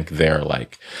 And I think they're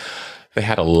like, they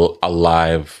had a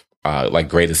live, like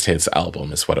greatest hits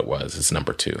album is what it was. It's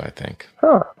number 2, I think.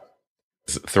 Huh.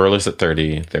 Thriller's at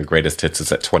 30. Their greatest hits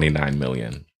is at 29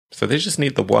 million. So they just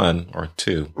need the 1 or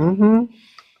 2. Mm-hmm.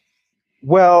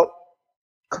 Well,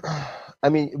 I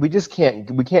mean, we can't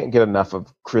get enough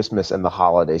of Christmas and the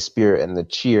holiday spirit and the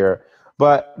cheer.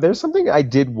 But there's something I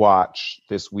did watch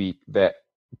this week that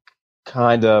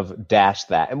kind of dashed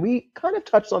that. And we kind of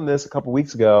touched on this a couple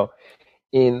weeks ago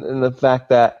in the fact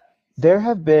that there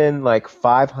have been like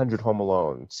 500 Home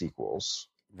Alone sequels.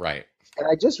 Right. And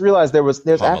I just realized there's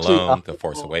Home actually Alone, The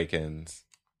Force Awakens.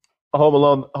 Home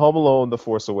Alone, The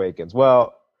Force Awakens.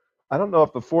 Well, I don't know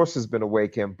if the Force has been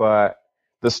awakened, but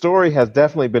the story has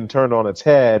definitely been turned on its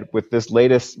head with this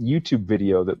latest YouTube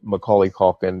video that Macaulay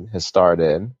Culkin has starred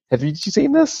in. Have you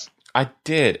seen this? I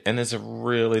did, and it's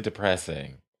really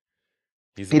depressing.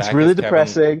 It's really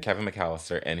depressing. Kevin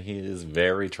McAllister, and he is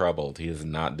very troubled. He is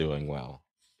not doing well.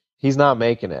 He's not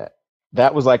making it.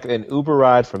 That was like an Uber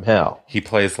ride from hell. He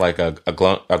plays like a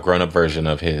grown-up version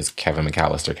of his Kevin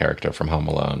McAllister character from Home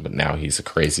Alone, but now he's a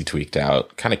crazy, tweaked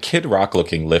out, kind of Kid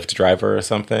Rock-looking Lyft driver or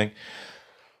something.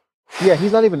 Yeah,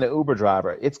 he's not even an Uber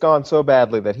driver. It's gone so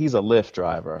badly that he's a Lyft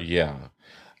driver. Yeah.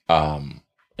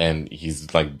 And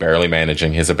he's like barely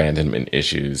managing his abandonment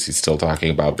issues. He's still talking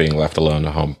about being left alone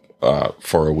at home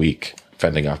for a week,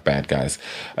 fending off bad guys.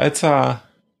 It's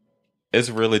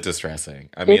really distressing.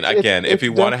 I mean, if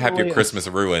you want to have your Christmas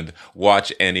ruined,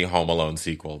 watch any Home Alone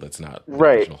sequel that's not the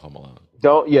original Home Alone.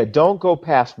 Don't go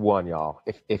past 1, y'all.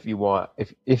 If you want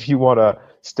to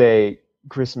stay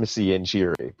Christmassy and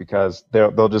cheery, because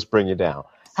they'll just bring you down.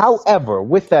 However,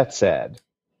 with that said,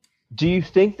 do you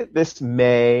think that this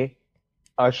may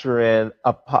usher in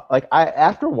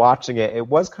after watching it, it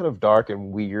was kind of dark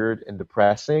and weird and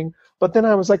depressing, but then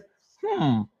I was like,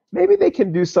 maybe they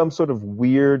can do some sort of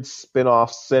weird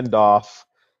spin-off, send-off,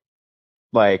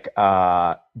 like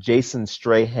Jason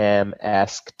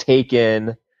Stratham-esque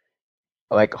Taken,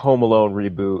 like Home Alone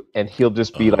reboot, and he'll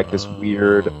just be like this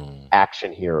weird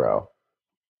action hero.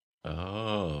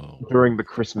 Oh. During the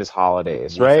Christmas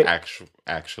holidays, right?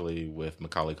 Actually with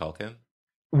Macaulay Culkin?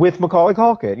 With Macaulay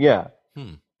Culkin, yeah.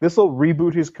 This will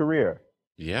reboot his career.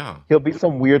 Yeah. He'll be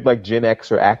some weird like Gen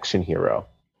X or action hero.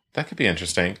 That could be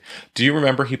interesting. Do you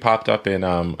remember he popped up in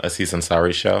Aziz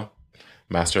Ansari's show,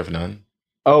 Master of None?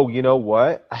 Oh, you know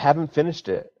what? I haven't finished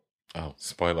it. Oh,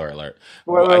 spoiler alert.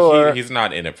 Alert. He's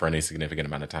not in it for any significant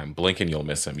amount of time. Blink and you'll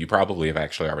miss him. You probably have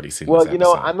actually already seen this episode.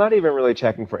 Well, I'm not even really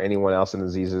checking for anyone else in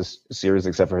Aziz's series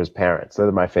except for his parents.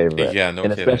 They're my favorite. Yeah, no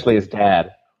and kidding. Especially his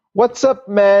dad. What's up,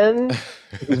 man?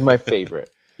 He's my favorite.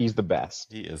 He's the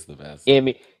best. He is the best.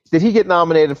 Emmy. Did he get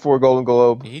nominated for a Golden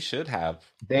Globe? He should have.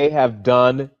 They have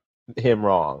done him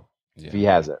wrong if he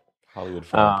hasn't. Hollywood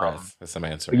Foreign Press has some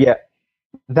answer. Yeah.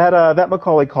 That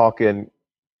Macaulay Culkin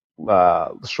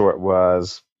short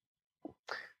was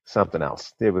something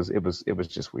else. It was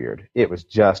just weird. It was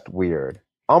just weird.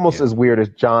 Almost as weird as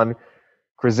John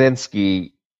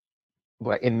Krasinski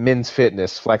in Men's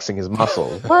Fitness flexing his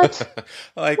muscles. What?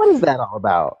 What is that all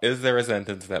about? Is there a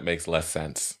sentence that makes less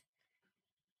sense?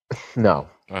 No,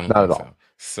 not at all.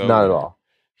 So not at all.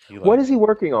 What is he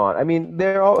working on? I mean,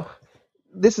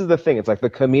 this is the thing. It's like the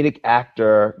comedic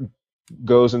actor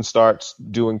goes and starts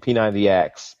doing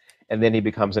P90X, and then he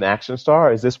becomes an action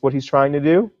star. Is this what he's trying to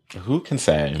do? Who can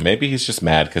say? Maybe he's just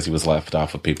mad because he was left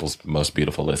off of people's most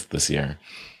beautiful list this year.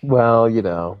 Well,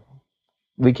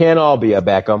 we can't all be a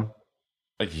Beckham.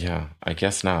 Yeah, I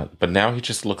guess not. But now he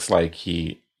just looks like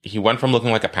he he went from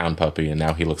looking like a pound puppy, and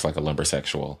now he looks like a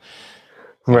lumbersexual.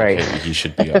 Right. He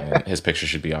should be on, his picture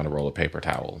should be on a roll of paper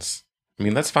towels. I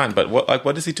mean, that's fine, but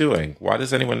what is he doing? Why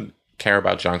does anyone care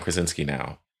about John Krasinski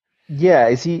now? Yeah,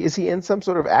 is he in some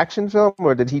sort of action film,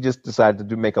 or did he just decide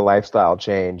to make a lifestyle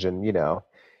change and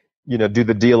do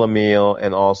the deal a meal,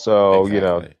 and also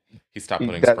Exactly. He stopped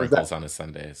putting sprinkles on his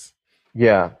Sundays.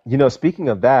 Yeah, speaking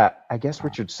of that, I guess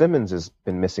Richard Simmons has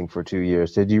been missing for 2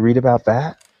 years. Did you read about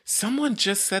that? Someone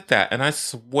just said that, and I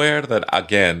swear that,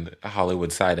 again,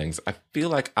 Hollywood sightings, I feel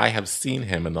like I have seen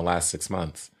him in the last 6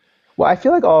 months. Well, I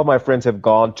feel like all of my friends have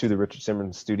gone to the Richard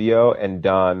Simmons studio and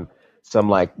done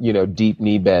some deep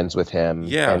knee bends with him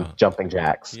and jumping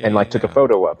jacks and took a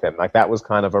photo of him. Like that was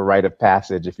kind of a rite of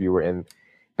passage if you were in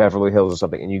Beverly Hills or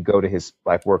something and you go to his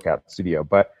workout studio.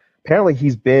 But apparently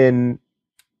he's been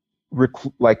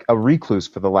a recluse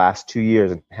for the last 2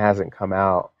 years and hasn't come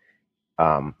out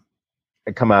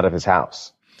of his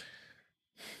house.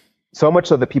 So much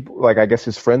so that people, I guess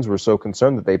his friends were so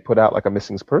concerned that they put out a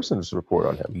missing persons report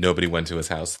on him. Nobody went to his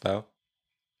house, though?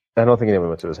 I don't think anyone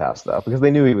went to his house, though, because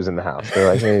they knew he was in the house. They're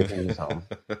like, hey, he's home.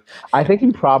 I think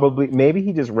maybe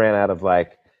he just ran out of,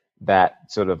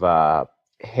 that sort of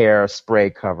hair spray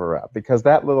cover-up, because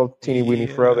that little teeny-weeny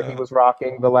fro that he was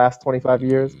rocking the last 25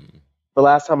 years, the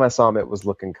last time I saw him, it was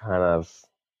looking kind of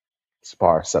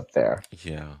sparse up there.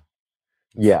 Yeah.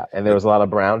 Yeah, and there was a lot of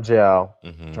brown gel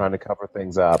trying to cover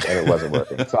things up, and it wasn't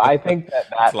working. So I think that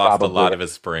it's lost a lot of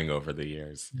his spring over the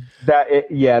years. That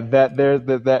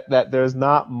there's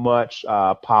not much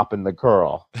pop in the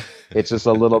curl. It's just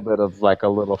a little bit of a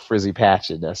little frizzy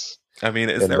patchiness. I mean,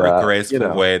 is there a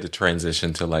graceful way to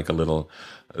transition to a little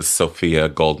Sophia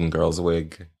Golden Girls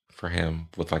wig for him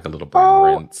with a little brown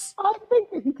rinse? I think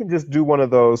that he can just do one of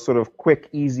those sort of quick,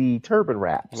 easy turban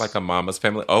wraps, like a Mama's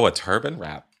Family. Oh, a turban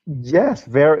wrap. Yes,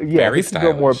 very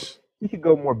stylish. He could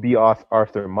go more B.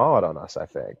 Arthur Maud on us, I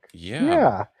think.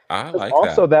 Yeah. I like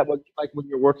also that. Also, when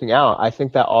you're working out, I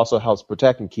think that also helps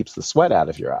protect and keeps the sweat out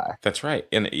of your eye. That's right.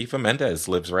 And Eva Mendes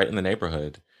lives right in the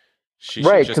neighborhood.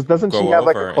 Right, because doesn't she have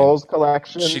a Kohl's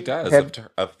collection? She does,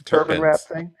 of turban wrap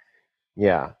thing.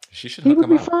 Yeah. She should hook him up.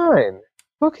 He would be fine.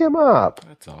 Hook him up.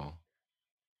 That's all.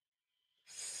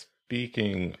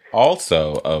 Speaking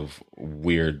also of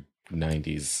weird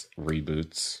 90s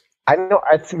reboots. I know.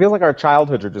 I feel like our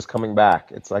childhoods are just coming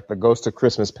back. It's like the ghost of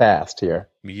Christmas past here.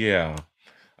 Yeah.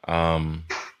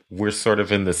 We're sort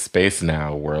of in this space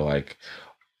now where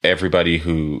everybody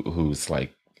who's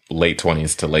late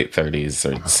 20s to late 30s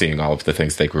are seeing all of the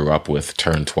things they grew up with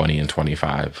turn 20 and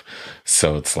 25.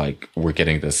 So it's we're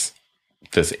getting this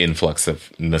influx of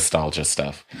nostalgia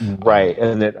stuff. Right.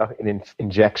 And an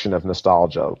injection of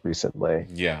nostalgia recently.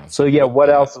 Yeah. So what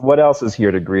else is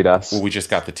here to greet us? Well, we just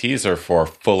got the teaser for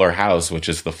Fuller House, which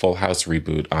is the Full House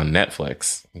reboot on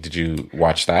Netflix. Did you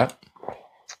watch that?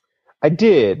 I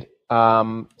did.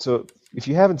 So if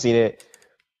you haven't seen it,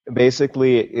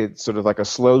 basically it's sort of like a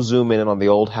slow zoom in on the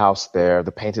old house there,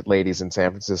 the painted ladies in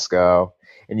San Francisco,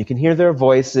 and you can hear their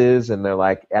voices and they're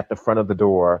at the front of the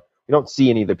door. You don't see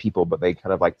any of the people, but they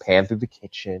kind of pan through the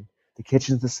kitchen. The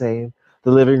kitchen's the same.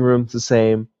 The living room's the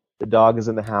same. The dog is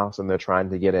in the house and they're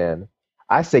trying to get in.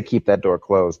 I say keep that door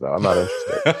closed, though. I'm not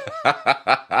interested.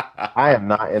 I am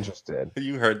not interested.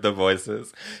 You heard the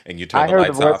voices and you turned the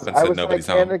lights off and said nobody's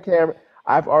home. The camera.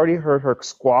 I've already heard her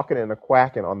squawking and a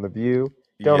quacking on The View.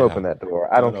 Don't open that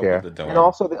door. I don't care. And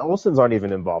also, the Olsens aren't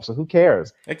even involved, so who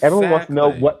cares? Exactly. Everyone wants to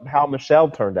know how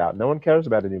Michelle turned out. No one cares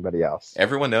about anybody else.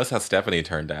 Everyone knows how Stephanie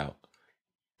turned out.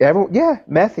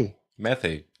 Methy.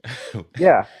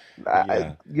 Yeah.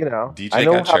 DJ I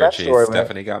know got how that churchy, story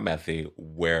Stephanie got methy.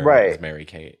 Where is Mary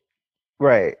Kate?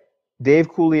 Right. Dave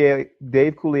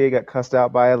Coulier got cussed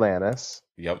out by Atlantis.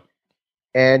 Yep.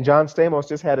 And John Stamos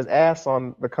just had his ass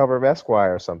on the cover of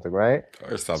Esquire or something, right?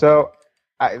 Or something. So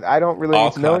I don't really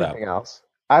need to know anything else.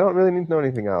 I don't really need to know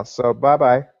anything else. So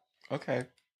bye-bye. Okay.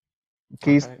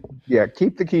 Keys. Okay. Yeah,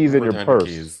 keep the keys in your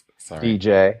purse, Sorry.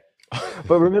 DJ.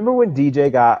 But remember when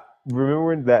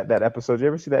that episode? Did you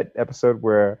ever see that episode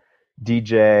where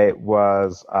DJ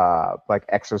was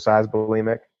exercise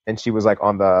bulimic? And she was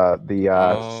on the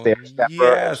stair stepper.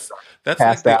 Yes,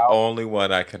 that's the only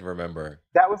one I can remember.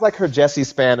 That was her Jesse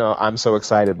Spano "I'm so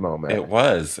excited" moment. It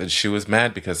was, and she was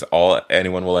mad because all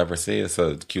anyone will ever see is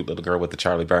a cute little girl with the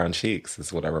Charlie Brown cheeks.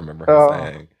 Is what I remember her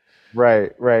saying.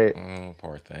 Right. Oh,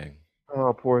 poor thing.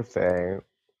 Oh, poor thing.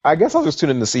 I guess I'll just tune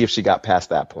in to see if she got past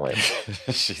that point.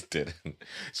 She didn't.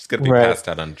 She's gonna be passed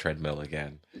out on the treadmill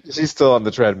again. She's still on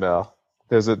the treadmill.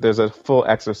 There's a full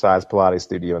exercise Pilates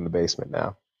studio in the basement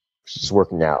now. She's just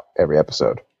working out every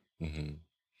episode. Mm-hmm.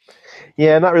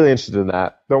 Yeah, not really interested in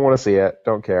that. Don't want to see it.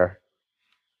 Don't care.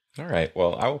 All right.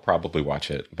 Well, I will probably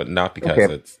watch it, but not because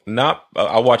it's not.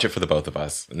 I'll watch it for the both of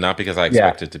us, not because I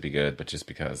expect it to be good, but just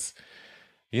because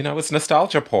it's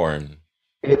nostalgia porn.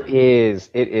 It is.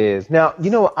 It is. Now,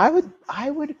 I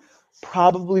would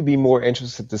probably be more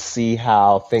interested to see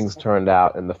how things turned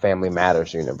out in the Family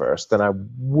Matters universe than I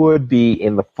would be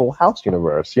in the Full House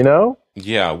universe,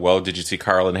 Yeah. Well, did you see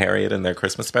Carl and Harriet in their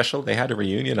Christmas special? They had a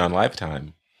reunion on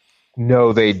Lifetime.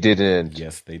 No, they didn't.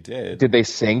 Yes, they did. Did they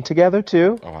sing together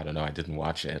too? Oh, I don't know. I didn't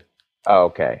watch it. Oh,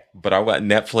 okay. But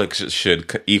Netflix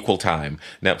should equal time.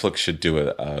 Netflix should do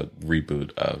a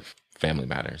reboot of Family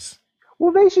Matters.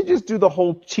 Well, they should just do the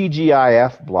whole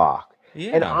TGIF block.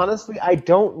 Yeah. And honestly, I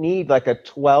don't need like a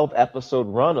 12 episode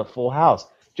run of Full House.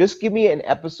 Just give me an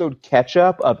episode catch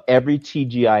up of every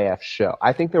TGIF show.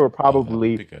 I think there were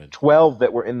probably 12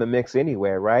 that were in the mix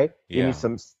anyway, right? Yeah. Give me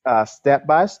some Step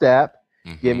by Step.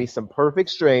 Mm-hmm. Give me some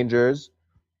Perfect Strangers,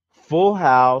 Full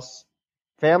House,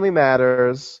 Family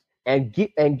Matters, and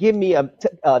give me an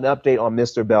update on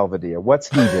Mr. Belvedere. What's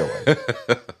he doing?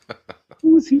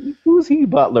 Who's he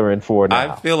butlering for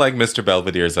now? I feel like Mr.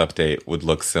 Belvedere's update would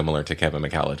look similar to Kevin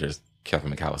McAllister's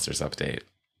update.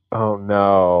 Oh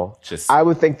no! I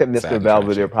would think that Mr.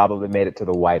 Belvedere probably made it to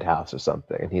the White House or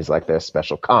something, and he's like their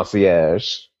special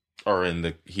concierge. Or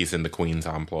he's in the Queen's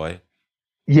employ.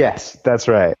 Yes, that's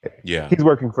right. Yeah, he's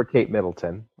working for Kate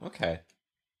Middleton. Okay,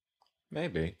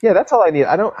 maybe. Yeah, that's all I need.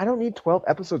 I don't need 12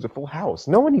 episodes of Full House.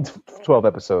 No one needs 12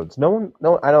 episodes. I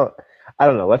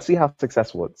don't know. Let's see how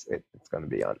successful it's going to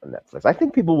be on Netflix. I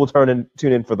think people will tune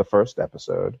in for the first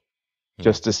episode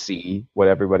just to see what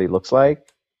everybody looks like.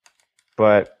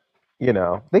 But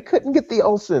they couldn't get the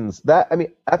Olsens.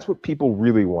 That's what people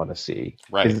really want to see.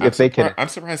 Right. I'm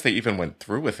surprised they even went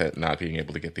through with it, not being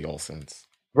able to get the Olsens.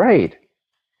 Right.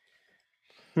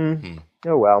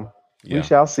 Oh well. Yeah. We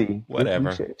shall see. Whatever.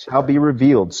 It shall be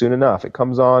revealed soon enough. It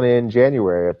comes on in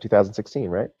January of 2016,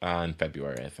 right? In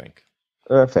February, I think.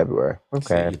 February. Okay.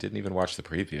 See, you didn't even watch the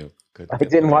preview. I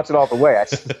didn't watch it all the way. I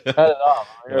just cut it off.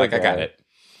 You're like, I got it.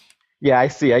 Yeah, I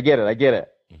see. I get it.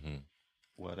 Mm-hmm.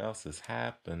 What else is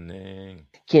happening?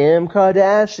 Kim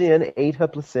Kardashian ate her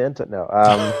placenta. No.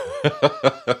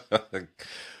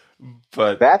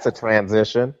 But that's a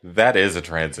transition. That is a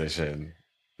transition.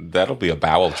 That'll be a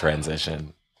bowel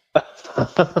transition.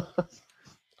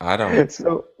 I don't.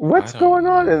 So what's going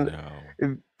on?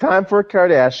 Time for a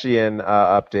Kardashian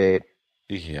update.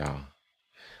 Yeah.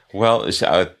 Well,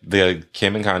 the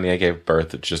Kim and Kanye gave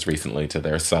birth just recently to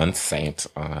their son Saint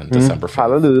on December 5th.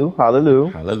 Hallelujah,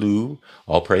 hallelujah, hallelujah.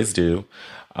 All praise due.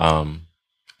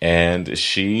 And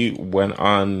she went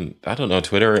on, I don't know,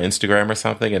 Twitter or Instagram or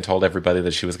something, and told everybody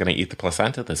that she was going to eat the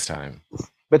placenta this time.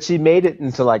 But she made it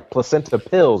into like placenta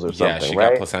pills or something, right? Yeah, she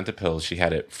got placenta pills. She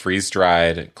had it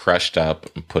freeze-dried, crushed up,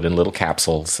 put in little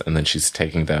capsules, and then she's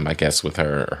taking them, I guess, with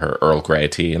her Earl Grey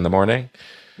tea in the morning.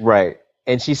 Right.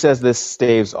 And she says this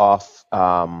staves off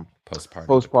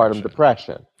postpartum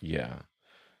depression. Yeah.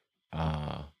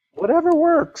 Whatever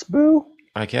works, boo.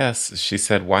 I guess. She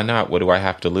said, why not? What do I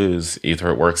have to lose? Either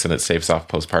it works and it staves off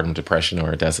postpartum depression,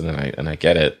 or it doesn't, and I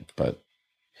get it. But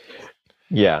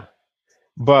yeah.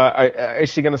 But is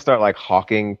she going to start like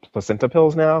hawking placenta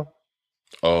pills now?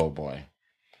 Oh boy.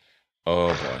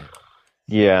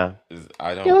 Yeah.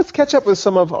 I don't. Yeah, let's catch up with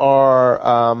some of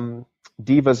our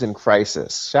divas in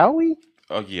crisis, shall we?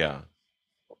 Oh yeah.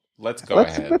 Let's go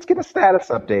ahead. Let's get a status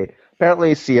update.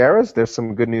 Apparently, there's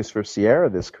some good news for Ciara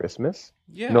this Christmas.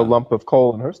 Yeah. No lump of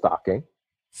coal in her stocking.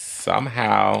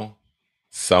 Somehow,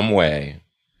 some way,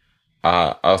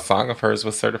 a song of hers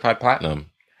was certified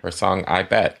platinum. Her song, I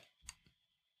Bet.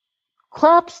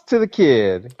 Claps to the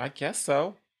kid. I guess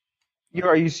so.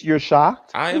 You're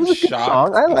shocked? I am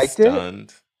shocked. I liked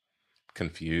stunned,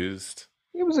 confused.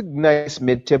 It was a nice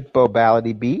mid-tempo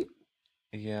ballady beat.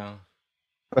 Yeah.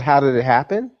 But how did it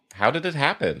happen?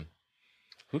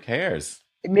 Who cares?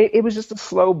 It was just a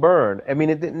slow burn. I mean,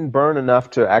 it didn't burn enough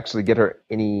to actually get her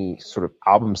any sort of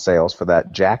album sales for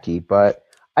that Jackie, but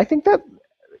I think that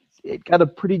it got a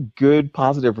pretty good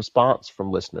positive response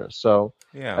from listeners. So,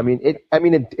 yeah. I mean,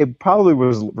 it probably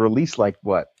was released like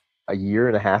what, a year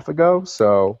and a half ago.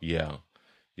 So yeah,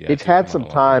 it's had some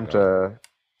time to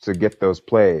get those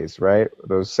plays, right?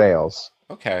 Those sales.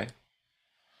 Okay.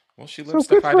 Well, she lives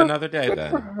to fight another day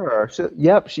then. For her.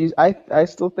 I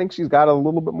still think she's got a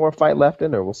little bit more fight left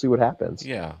in her. We'll see what happens.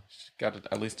 Yeah, she's got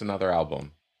at least another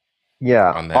album.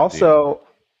 Yeah. Also,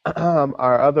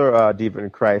 our other diva in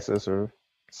crisis or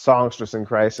songstress in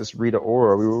crisis, Rita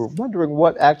Ora. We were wondering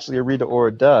what actually a Rita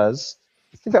Ora does.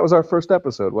 I think that was our first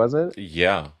episode, wasn't it?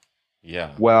 Yeah.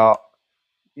 Well,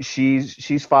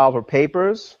 she's filed her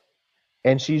papers,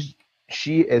 and she's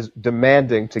she is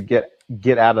demanding to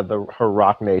get out of her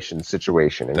Rock Nation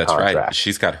situation and That's contract. right.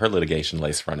 She's got her litigation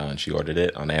lace front on. She ordered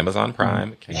it on Amazon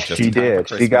Prime. She did.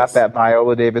 She got that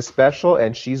Viola Davis special,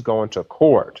 and she's going to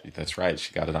court. That's right.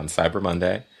 She got it on Cyber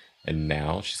Monday, and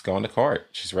now she's going to court.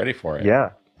 She's ready for it.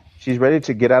 Yeah. She's ready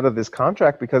to get out of this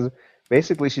contract because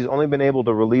basically she's only been able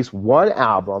to release one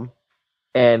album,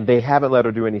 and they haven't let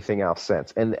her do anything else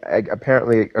since. And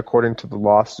apparently, according to the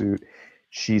lawsuit,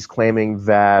 she's claiming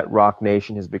that Rock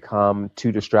Nation has become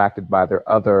too distracted by their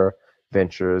other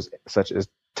ventures, such as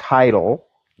Tidal,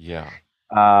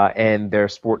 and their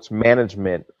sports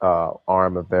management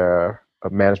arm of their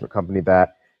management company,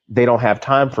 that they don't have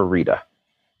time for Rita.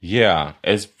 Yeah,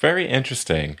 it's very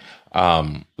interesting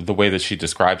the way that she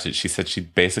describes it. She said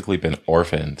she'd basically been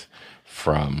orphaned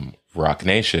from Rock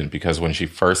Nation because when she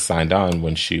first signed on,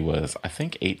 when she was, I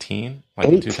think, 18, like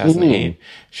 18. In 2008,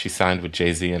 she signed with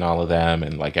Jay-Z and all of them,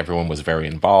 and like everyone was very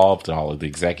involved and all of the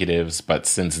executives. But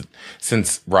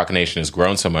since Rock Nation has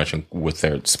grown so much with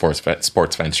their sports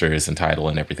ventures and Tidal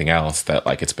and everything else, that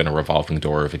like it's been a revolving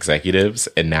door of executives.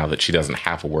 And now that she doesn't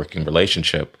have a working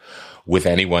relationship with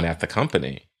anyone at the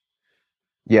company.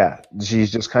 Yeah,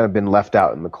 she's just kind of been left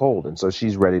out in the cold, and so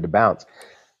she's ready to bounce.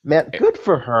 Man, good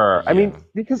for her. Yeah. I mean,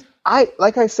 because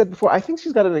like I said before, I think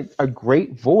she's got a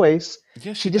great voice.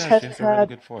 Yeah, she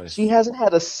hasn't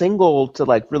had a single to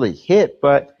like really hit.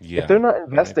 But if they're not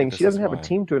investing, she doesn't have a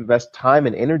team to invest time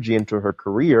and energy into her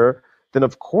career. Then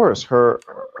of course her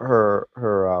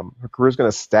career is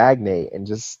going to stagnate and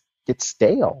just get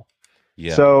stale.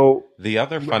 Yeah. So the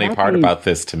other funny part about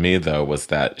this to me, though, was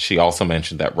that she also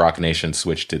mentioned that Rock Nation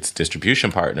switched its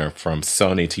distribution partner from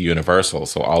Sony to Universal.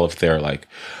 So all of their like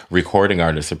recording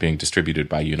artists are being distributed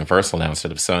by Universal now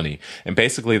instead of Sony. And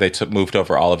basically they moved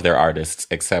over all of their artists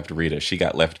except Rita. She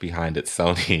got left behind at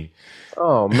Sony.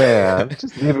 Oh man,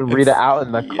 just leaving Rita out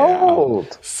in the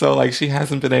cold. So like she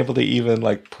hasn't been able to even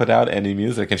like put out any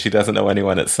music, and she doesn't know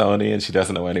anyone at Sony, and she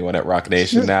doesn't know anyone at Rock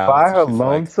Nation She's now. By her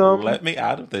lonesome. Like, let me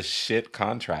out of this shit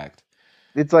contract.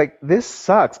 It's like, this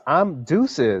sucks. I'm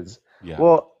deuces. Yeah.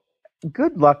 Well,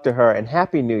 good luck to her and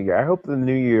Happy New Year. I hope the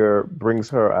new year brings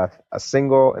her a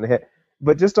single and a hit.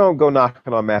 But just don't go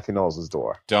knocking on Matthew Knowles'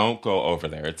 door. Don't go over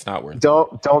there. It's not worth it.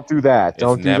 Don't do that.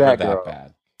 Don't do that, girl. It's never that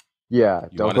bad. Yeah,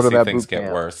 you don't go to that boot camp. Things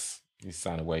get worse. You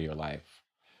sign away your life.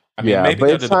 I mean, maybe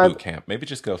go to the boot camp. Maybe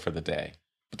just go for the day,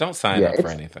 but don't sign up for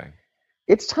anything.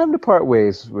 It's time to part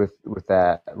ways with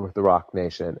the Rock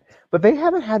Nation. But they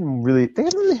haven't really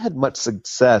had much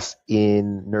success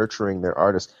in nurturing their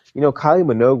artists. You know, Kylie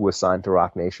Minogue was signed to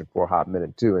Rock Nation for a hot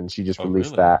minute too, and she just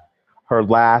released her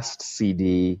last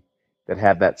CD that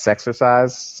had that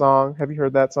Sexercise song. Have you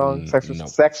heard that song? No.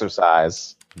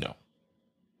 Sexercise. No.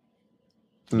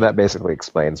 And that basically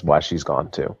explains why she's gone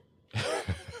too.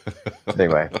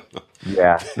 Anyway,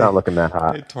 yeah, not looking that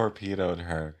hot. They torpedoed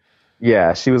her.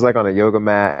 Yeah, she was like on a yoga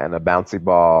mat and a bouncy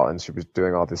ball, and she was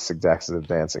doing all this suggestive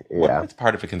dancing. Yeah, it's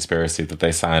part of a conspiracy that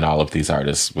they sign all of these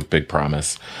artists with big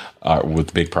promises,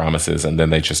 and then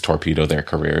they just torpedo their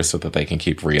careers so that they can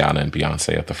keep Rihanna and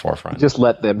Beyonce at the forefront. Just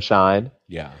let them shine.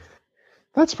 Yeah,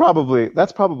 that's probably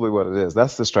what it is.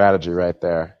 That's the strategy right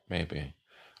there. Maybe.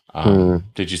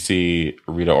 Did you see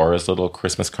Rita Ora's little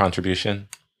Christmas contribution?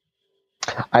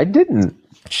 I didn't.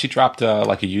 She dropped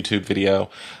like a YouTube video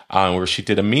where she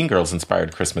did a Mean Girls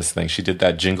inspired Christmas thing. She did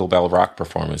that Jingle Bell Rock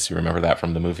performance. You remember that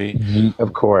from the movie?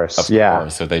 Of course.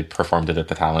 So they performed it at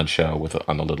the talent show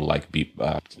on a little like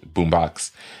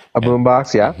boombox.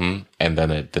 Boombox, yeah. Mm-hmm. And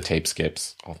then the tape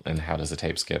skips. And how does the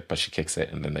tape skip? But she kicks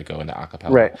it and then they go into a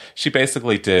cappella. Right. She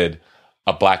basically did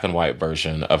a black and white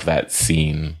version of that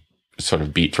scene, sort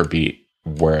of beat for beat,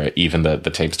 where even the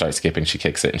tape starts skipping, she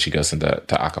kicks it and she goes into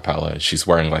a cappella. She's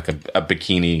wearing like a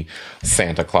bikini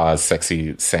Santa Claus,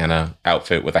 sexy Santa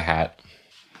outfit with a hat.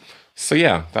 So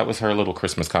yeah, that was her little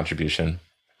Christmas contribution.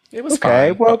 It was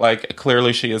fine, but like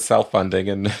clearly she is self-funding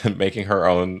and making her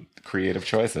own creative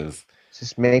choices.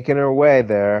 Just making her way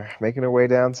there, making her way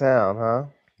downtown, huh?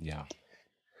 Yeah.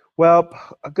 Well,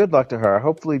 good luck to her.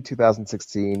 Hopefully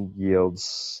 2016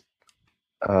 yields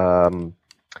a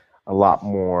lot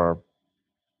more.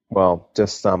 Well,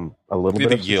 just a little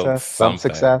bit of success. Some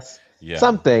success. Yeah.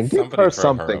 Something. Give her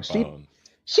something.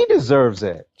 She deserves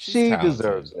it. She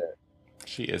deserves it.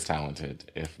 She is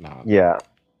talented, if not. Yeah.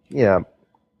 Yeah.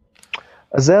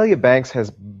 Azalea Banks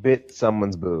has bit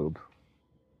someone's boob.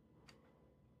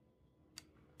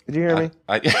 Did you hear me?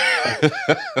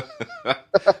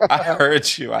 I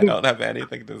heard you. I don't have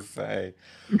anything to say.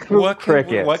 What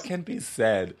can be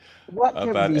said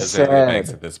about Azalea Banks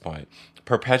at this point?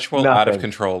 Perpetual out of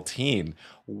control teen.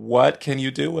 What can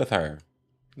you do with her?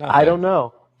 Nothing. I don't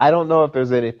know. I don't know if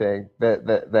there's anything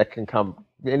that can come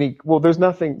there's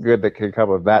nothing good that can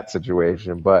come of that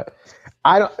situation, but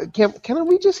I don't can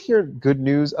we just hear good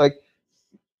news? Like,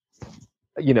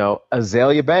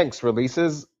 Azalea Banks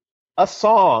releases a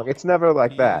song. It's never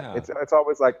like that. It's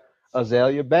always like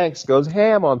Azalea Banks goes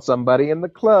ham on somebody in the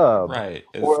club. Right.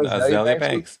 Or Azalea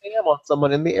Banks goes ham on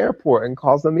someone in the airport and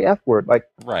calls them the F word. Like,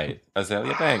 right.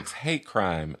 Azalea Banks, hate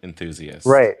crime enthusiast.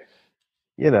 Right.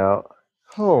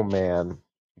 Oh man.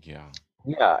 Yeah.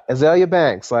 Yeah, Azalea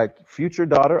Banks, like future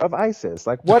daughter of ISIS.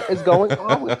 Like, what is going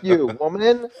on with you,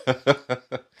 woman?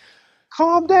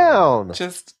 Calm down.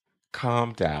 Just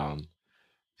calm down.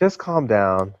 Just calm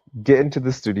down. Get into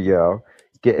the studio.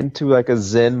 Get into like a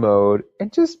Zen mode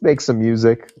and just make some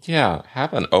music. Yeah,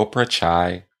 have an Oprah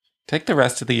chai. Take the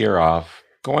rest of the year off.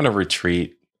 Go on a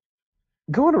retreat.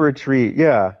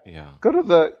 Yeah. Yeah. Go to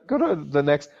the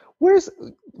next.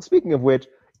 Speaking of which,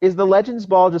 is the Legends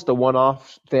Ball just a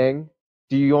one-off thing?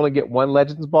 Do you only get one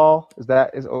Legends Ball?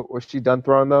 Or is she done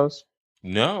throwing those?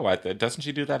 No, doesn't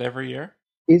she do that every year?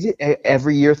 Is it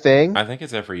every year thing? I think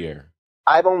it's every year.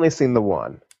 I've only seen the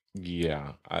one.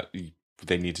 Yeah,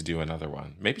 they need to do another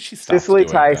one. Maybe she stopped. Cicely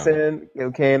Tyson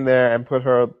came there and put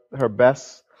her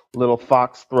best little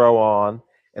fox throw on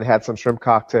and had some shrimp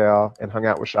cocktail and hung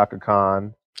out with Shaka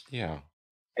Khan. Yeah.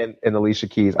 And Alicia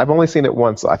Keys. I've only seen it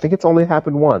once. So I think it's only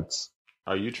happened once.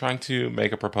 Are you trying to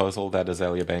make a proposal that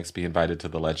Azalea Banks be invited to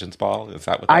the Legends Ball? Is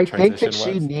that what that transition was?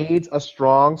 I think that she needs a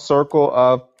strong circle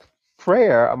of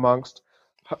prayer amongst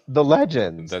the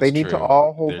legends. They need to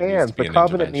all hold hands. The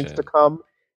covenant needs to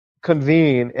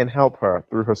convene and help her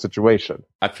through her situation.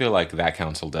 I feel like that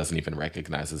council doesn't even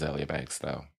recognize Azalea Banks,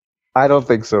 though. I don't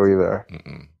think so either.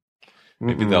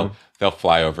 Maybe they'll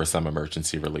fly over some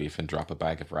emergency relief and drop a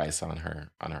bag of rice on her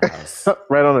house.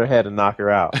 Right on her head and knock her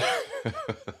out.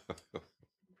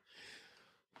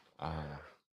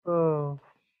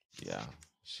 Yeah,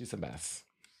 she's a mess.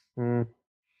 Did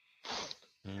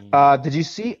you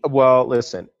see? Well,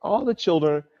 listen, all the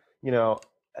children,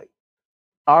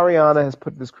 Ariana has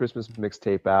put this Christmas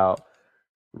mixtape out.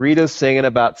 Rita's singing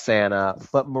about Santa,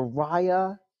 but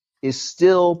Mariah is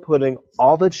still putting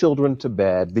all the children to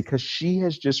bed because she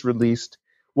has just released.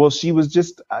 Well, she was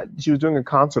doing a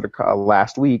concert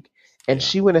last week. And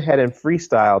she went ahead and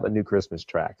freestyled a new Christmas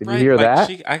track. Did you hear that?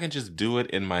 I can just do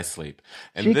it in my sleep.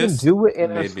 And she can do it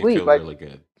in her sleep. Me feel really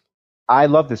good. I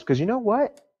love this because you know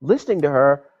what? Listening to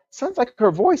her sounds like her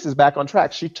voice is back on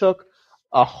track. She took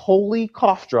a holy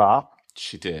cough drop.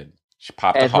 She did. She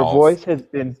popped and her voice has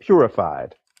been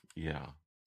purified. Yeah,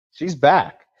 she's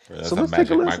back. So let's take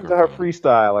a listen to her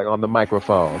freestyle, like on the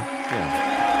microphone. Yeah.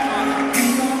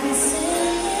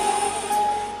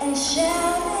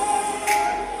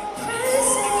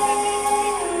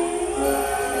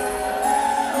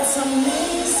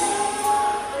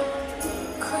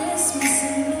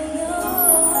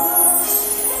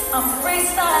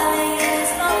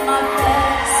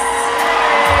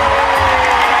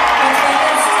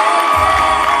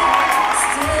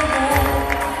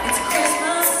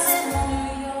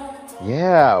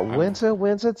 Yeah,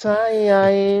 winter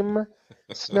time.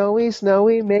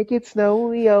 Snowy, make it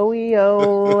snowy,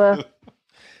 oh.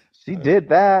 She did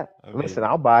that. Listen,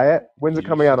 I'll buy it. When's it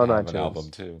coming out on iTunes? An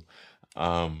album too.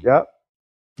 Yep.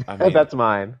 That's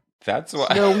mine. That's why.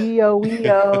 Snowy,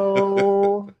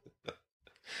 oh.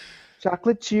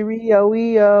 Chocolate Cheerio.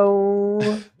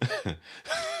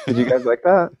 Did you guys like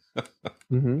that?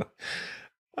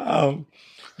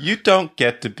 You don't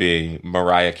get to be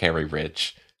Mariah Carey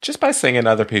rich just by singing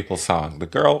other people's songs. The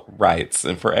girl writes,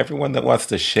 and for everyone that wants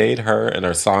to shade her and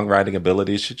her songwriting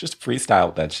abilities, she just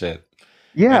freestyled that shit.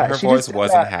 Yeah, and her voice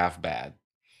wasn't half bad.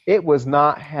 It was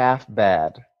not half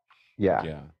bad.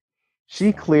 Yeah.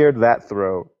 She cleared that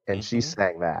throat, and she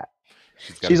sang that.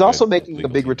 She's also making the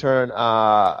big return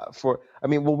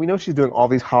we know she's doing all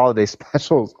these holiday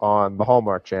specials on the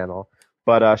Hallmark Channel,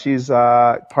 but she's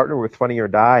partnered with Funny or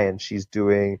Die, and she's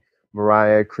doing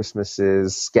Mariah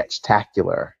Christmas's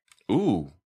Sketchtacular. Ooh.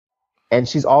 And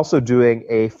she's also doing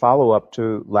a follow-up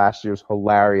to last year's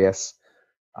hilarious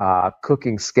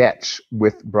cooking sketch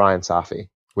with Brian Safi,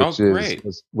 which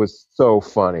was so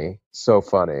funny. So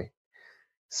funny.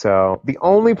 So the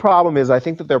only problem is I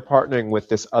think that they're partnering with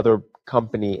this other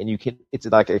company, and it's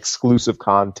like exclusive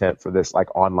content for this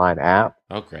like online app.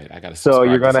 Oh, great. I got to So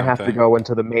you're going to have to go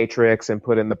into the Matrix and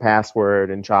put in the password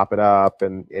and chop it up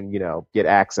and get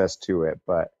access to it.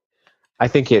 But I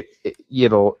think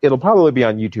it'll probably be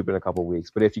on YouTube in a couple of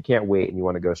weeks. But if you can't wait and you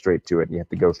want to go straight to it and you have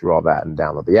to go through all that and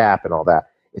download the app and all that,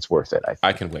 it's worth it.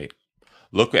 I can wait.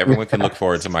 Everyone can look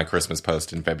forward to my Christmas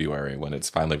post in February when it's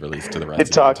finally released to the rest of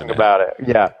the talking internet. About it.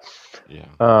 Yeah. Yeah.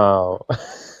 Oh.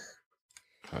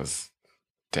 Because,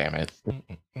 damn it.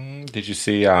 Did you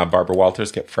see Barbara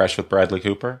Walters get fresh with Bradley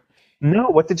Cooper? No,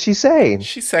 what did she say?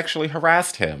 She sexually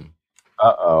harassed him.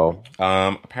 Uh-oh.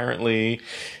 Apparently,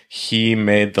 he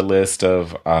made the list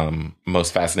of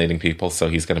most fascinating people, so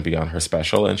he's going to be on her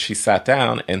special. And she sat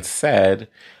down and said,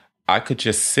 I could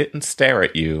just sit and stare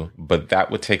at you, but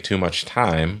that would take too much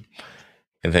time.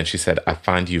 And then she said, I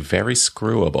find you very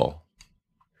screwable.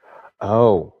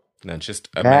 Oh. Now, just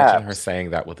imagine her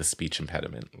saying that with a speech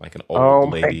impediment, like an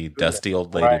old lady, dusty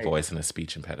old lady voice and a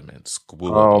speech impediment.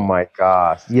 Screwable. Oh, my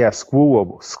gosh. Yeah,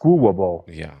 screwable.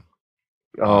 Yeah.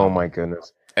 Oh, my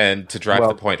goodness. And to drive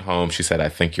the point home, she said, I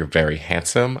think you're very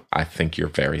handsome. I think you're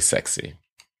very sexy.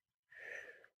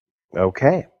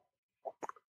 Okay.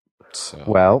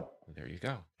 So, there you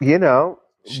go. You know,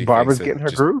 Barbara's getting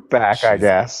her groove back, I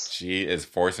guess. She is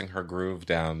forcing her groove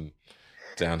down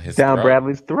his throat.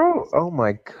 Bradley's throat. Oh,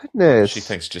 my goodness. She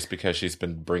thinks just because she's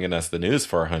been bringing us the news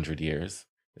for 100 years,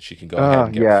 she can go ahead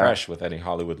and get fresh with any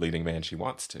Hollywood leading man she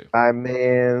wants to. I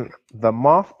mean, the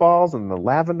mothballs and the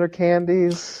lavender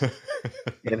candies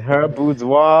in her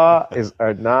boudoir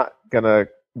are not going to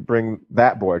bring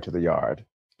that boy to the yard.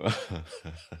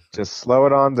 Just slow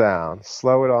it on down.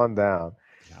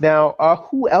 Yeah. Now,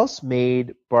 who else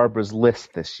made Barbara's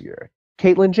list this year?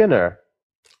 Caitlyn Jenner.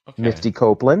 Okay. Misty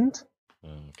Copeland.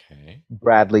 Okay.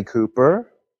 Bradley Cooper.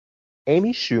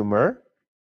 Amy Schumer.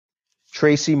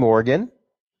 Tracy Morgan.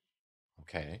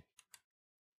 Okay.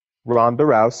 Ronda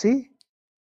Rousey.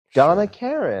 Donna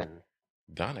Karan.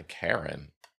 Donna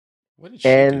Karan? What did she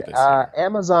do this year?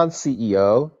 Amazon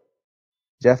CEO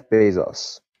Jeff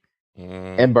Bezos.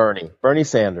 And Bernie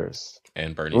Sanders.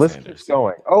 And Bernie the list Sanders. Keeps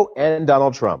going. Oh, and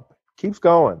Donald Trump. Keeps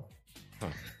going. Huh.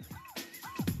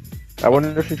 I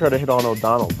wonder if she tried to hit on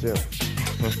O'Donnell, too.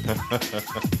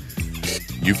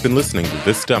 You've been listening to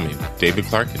This Dummy with David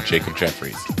Clark and Jacob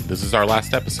Jeffries. This is our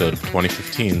last episode of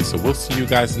 2015, so we'll see you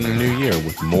guys in the new year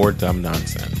with more dumb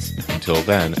nonsense. Until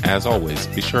then, as always,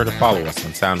 be sure to follow us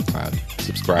on SoundCloud,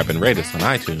 subscribe and rate us on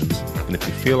iTunes, and if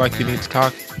you feel like you need to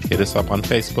talk, hit us up on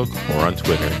Facebook or on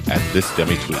Twitter at This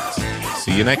Dummy Tweets.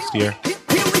 See you next year.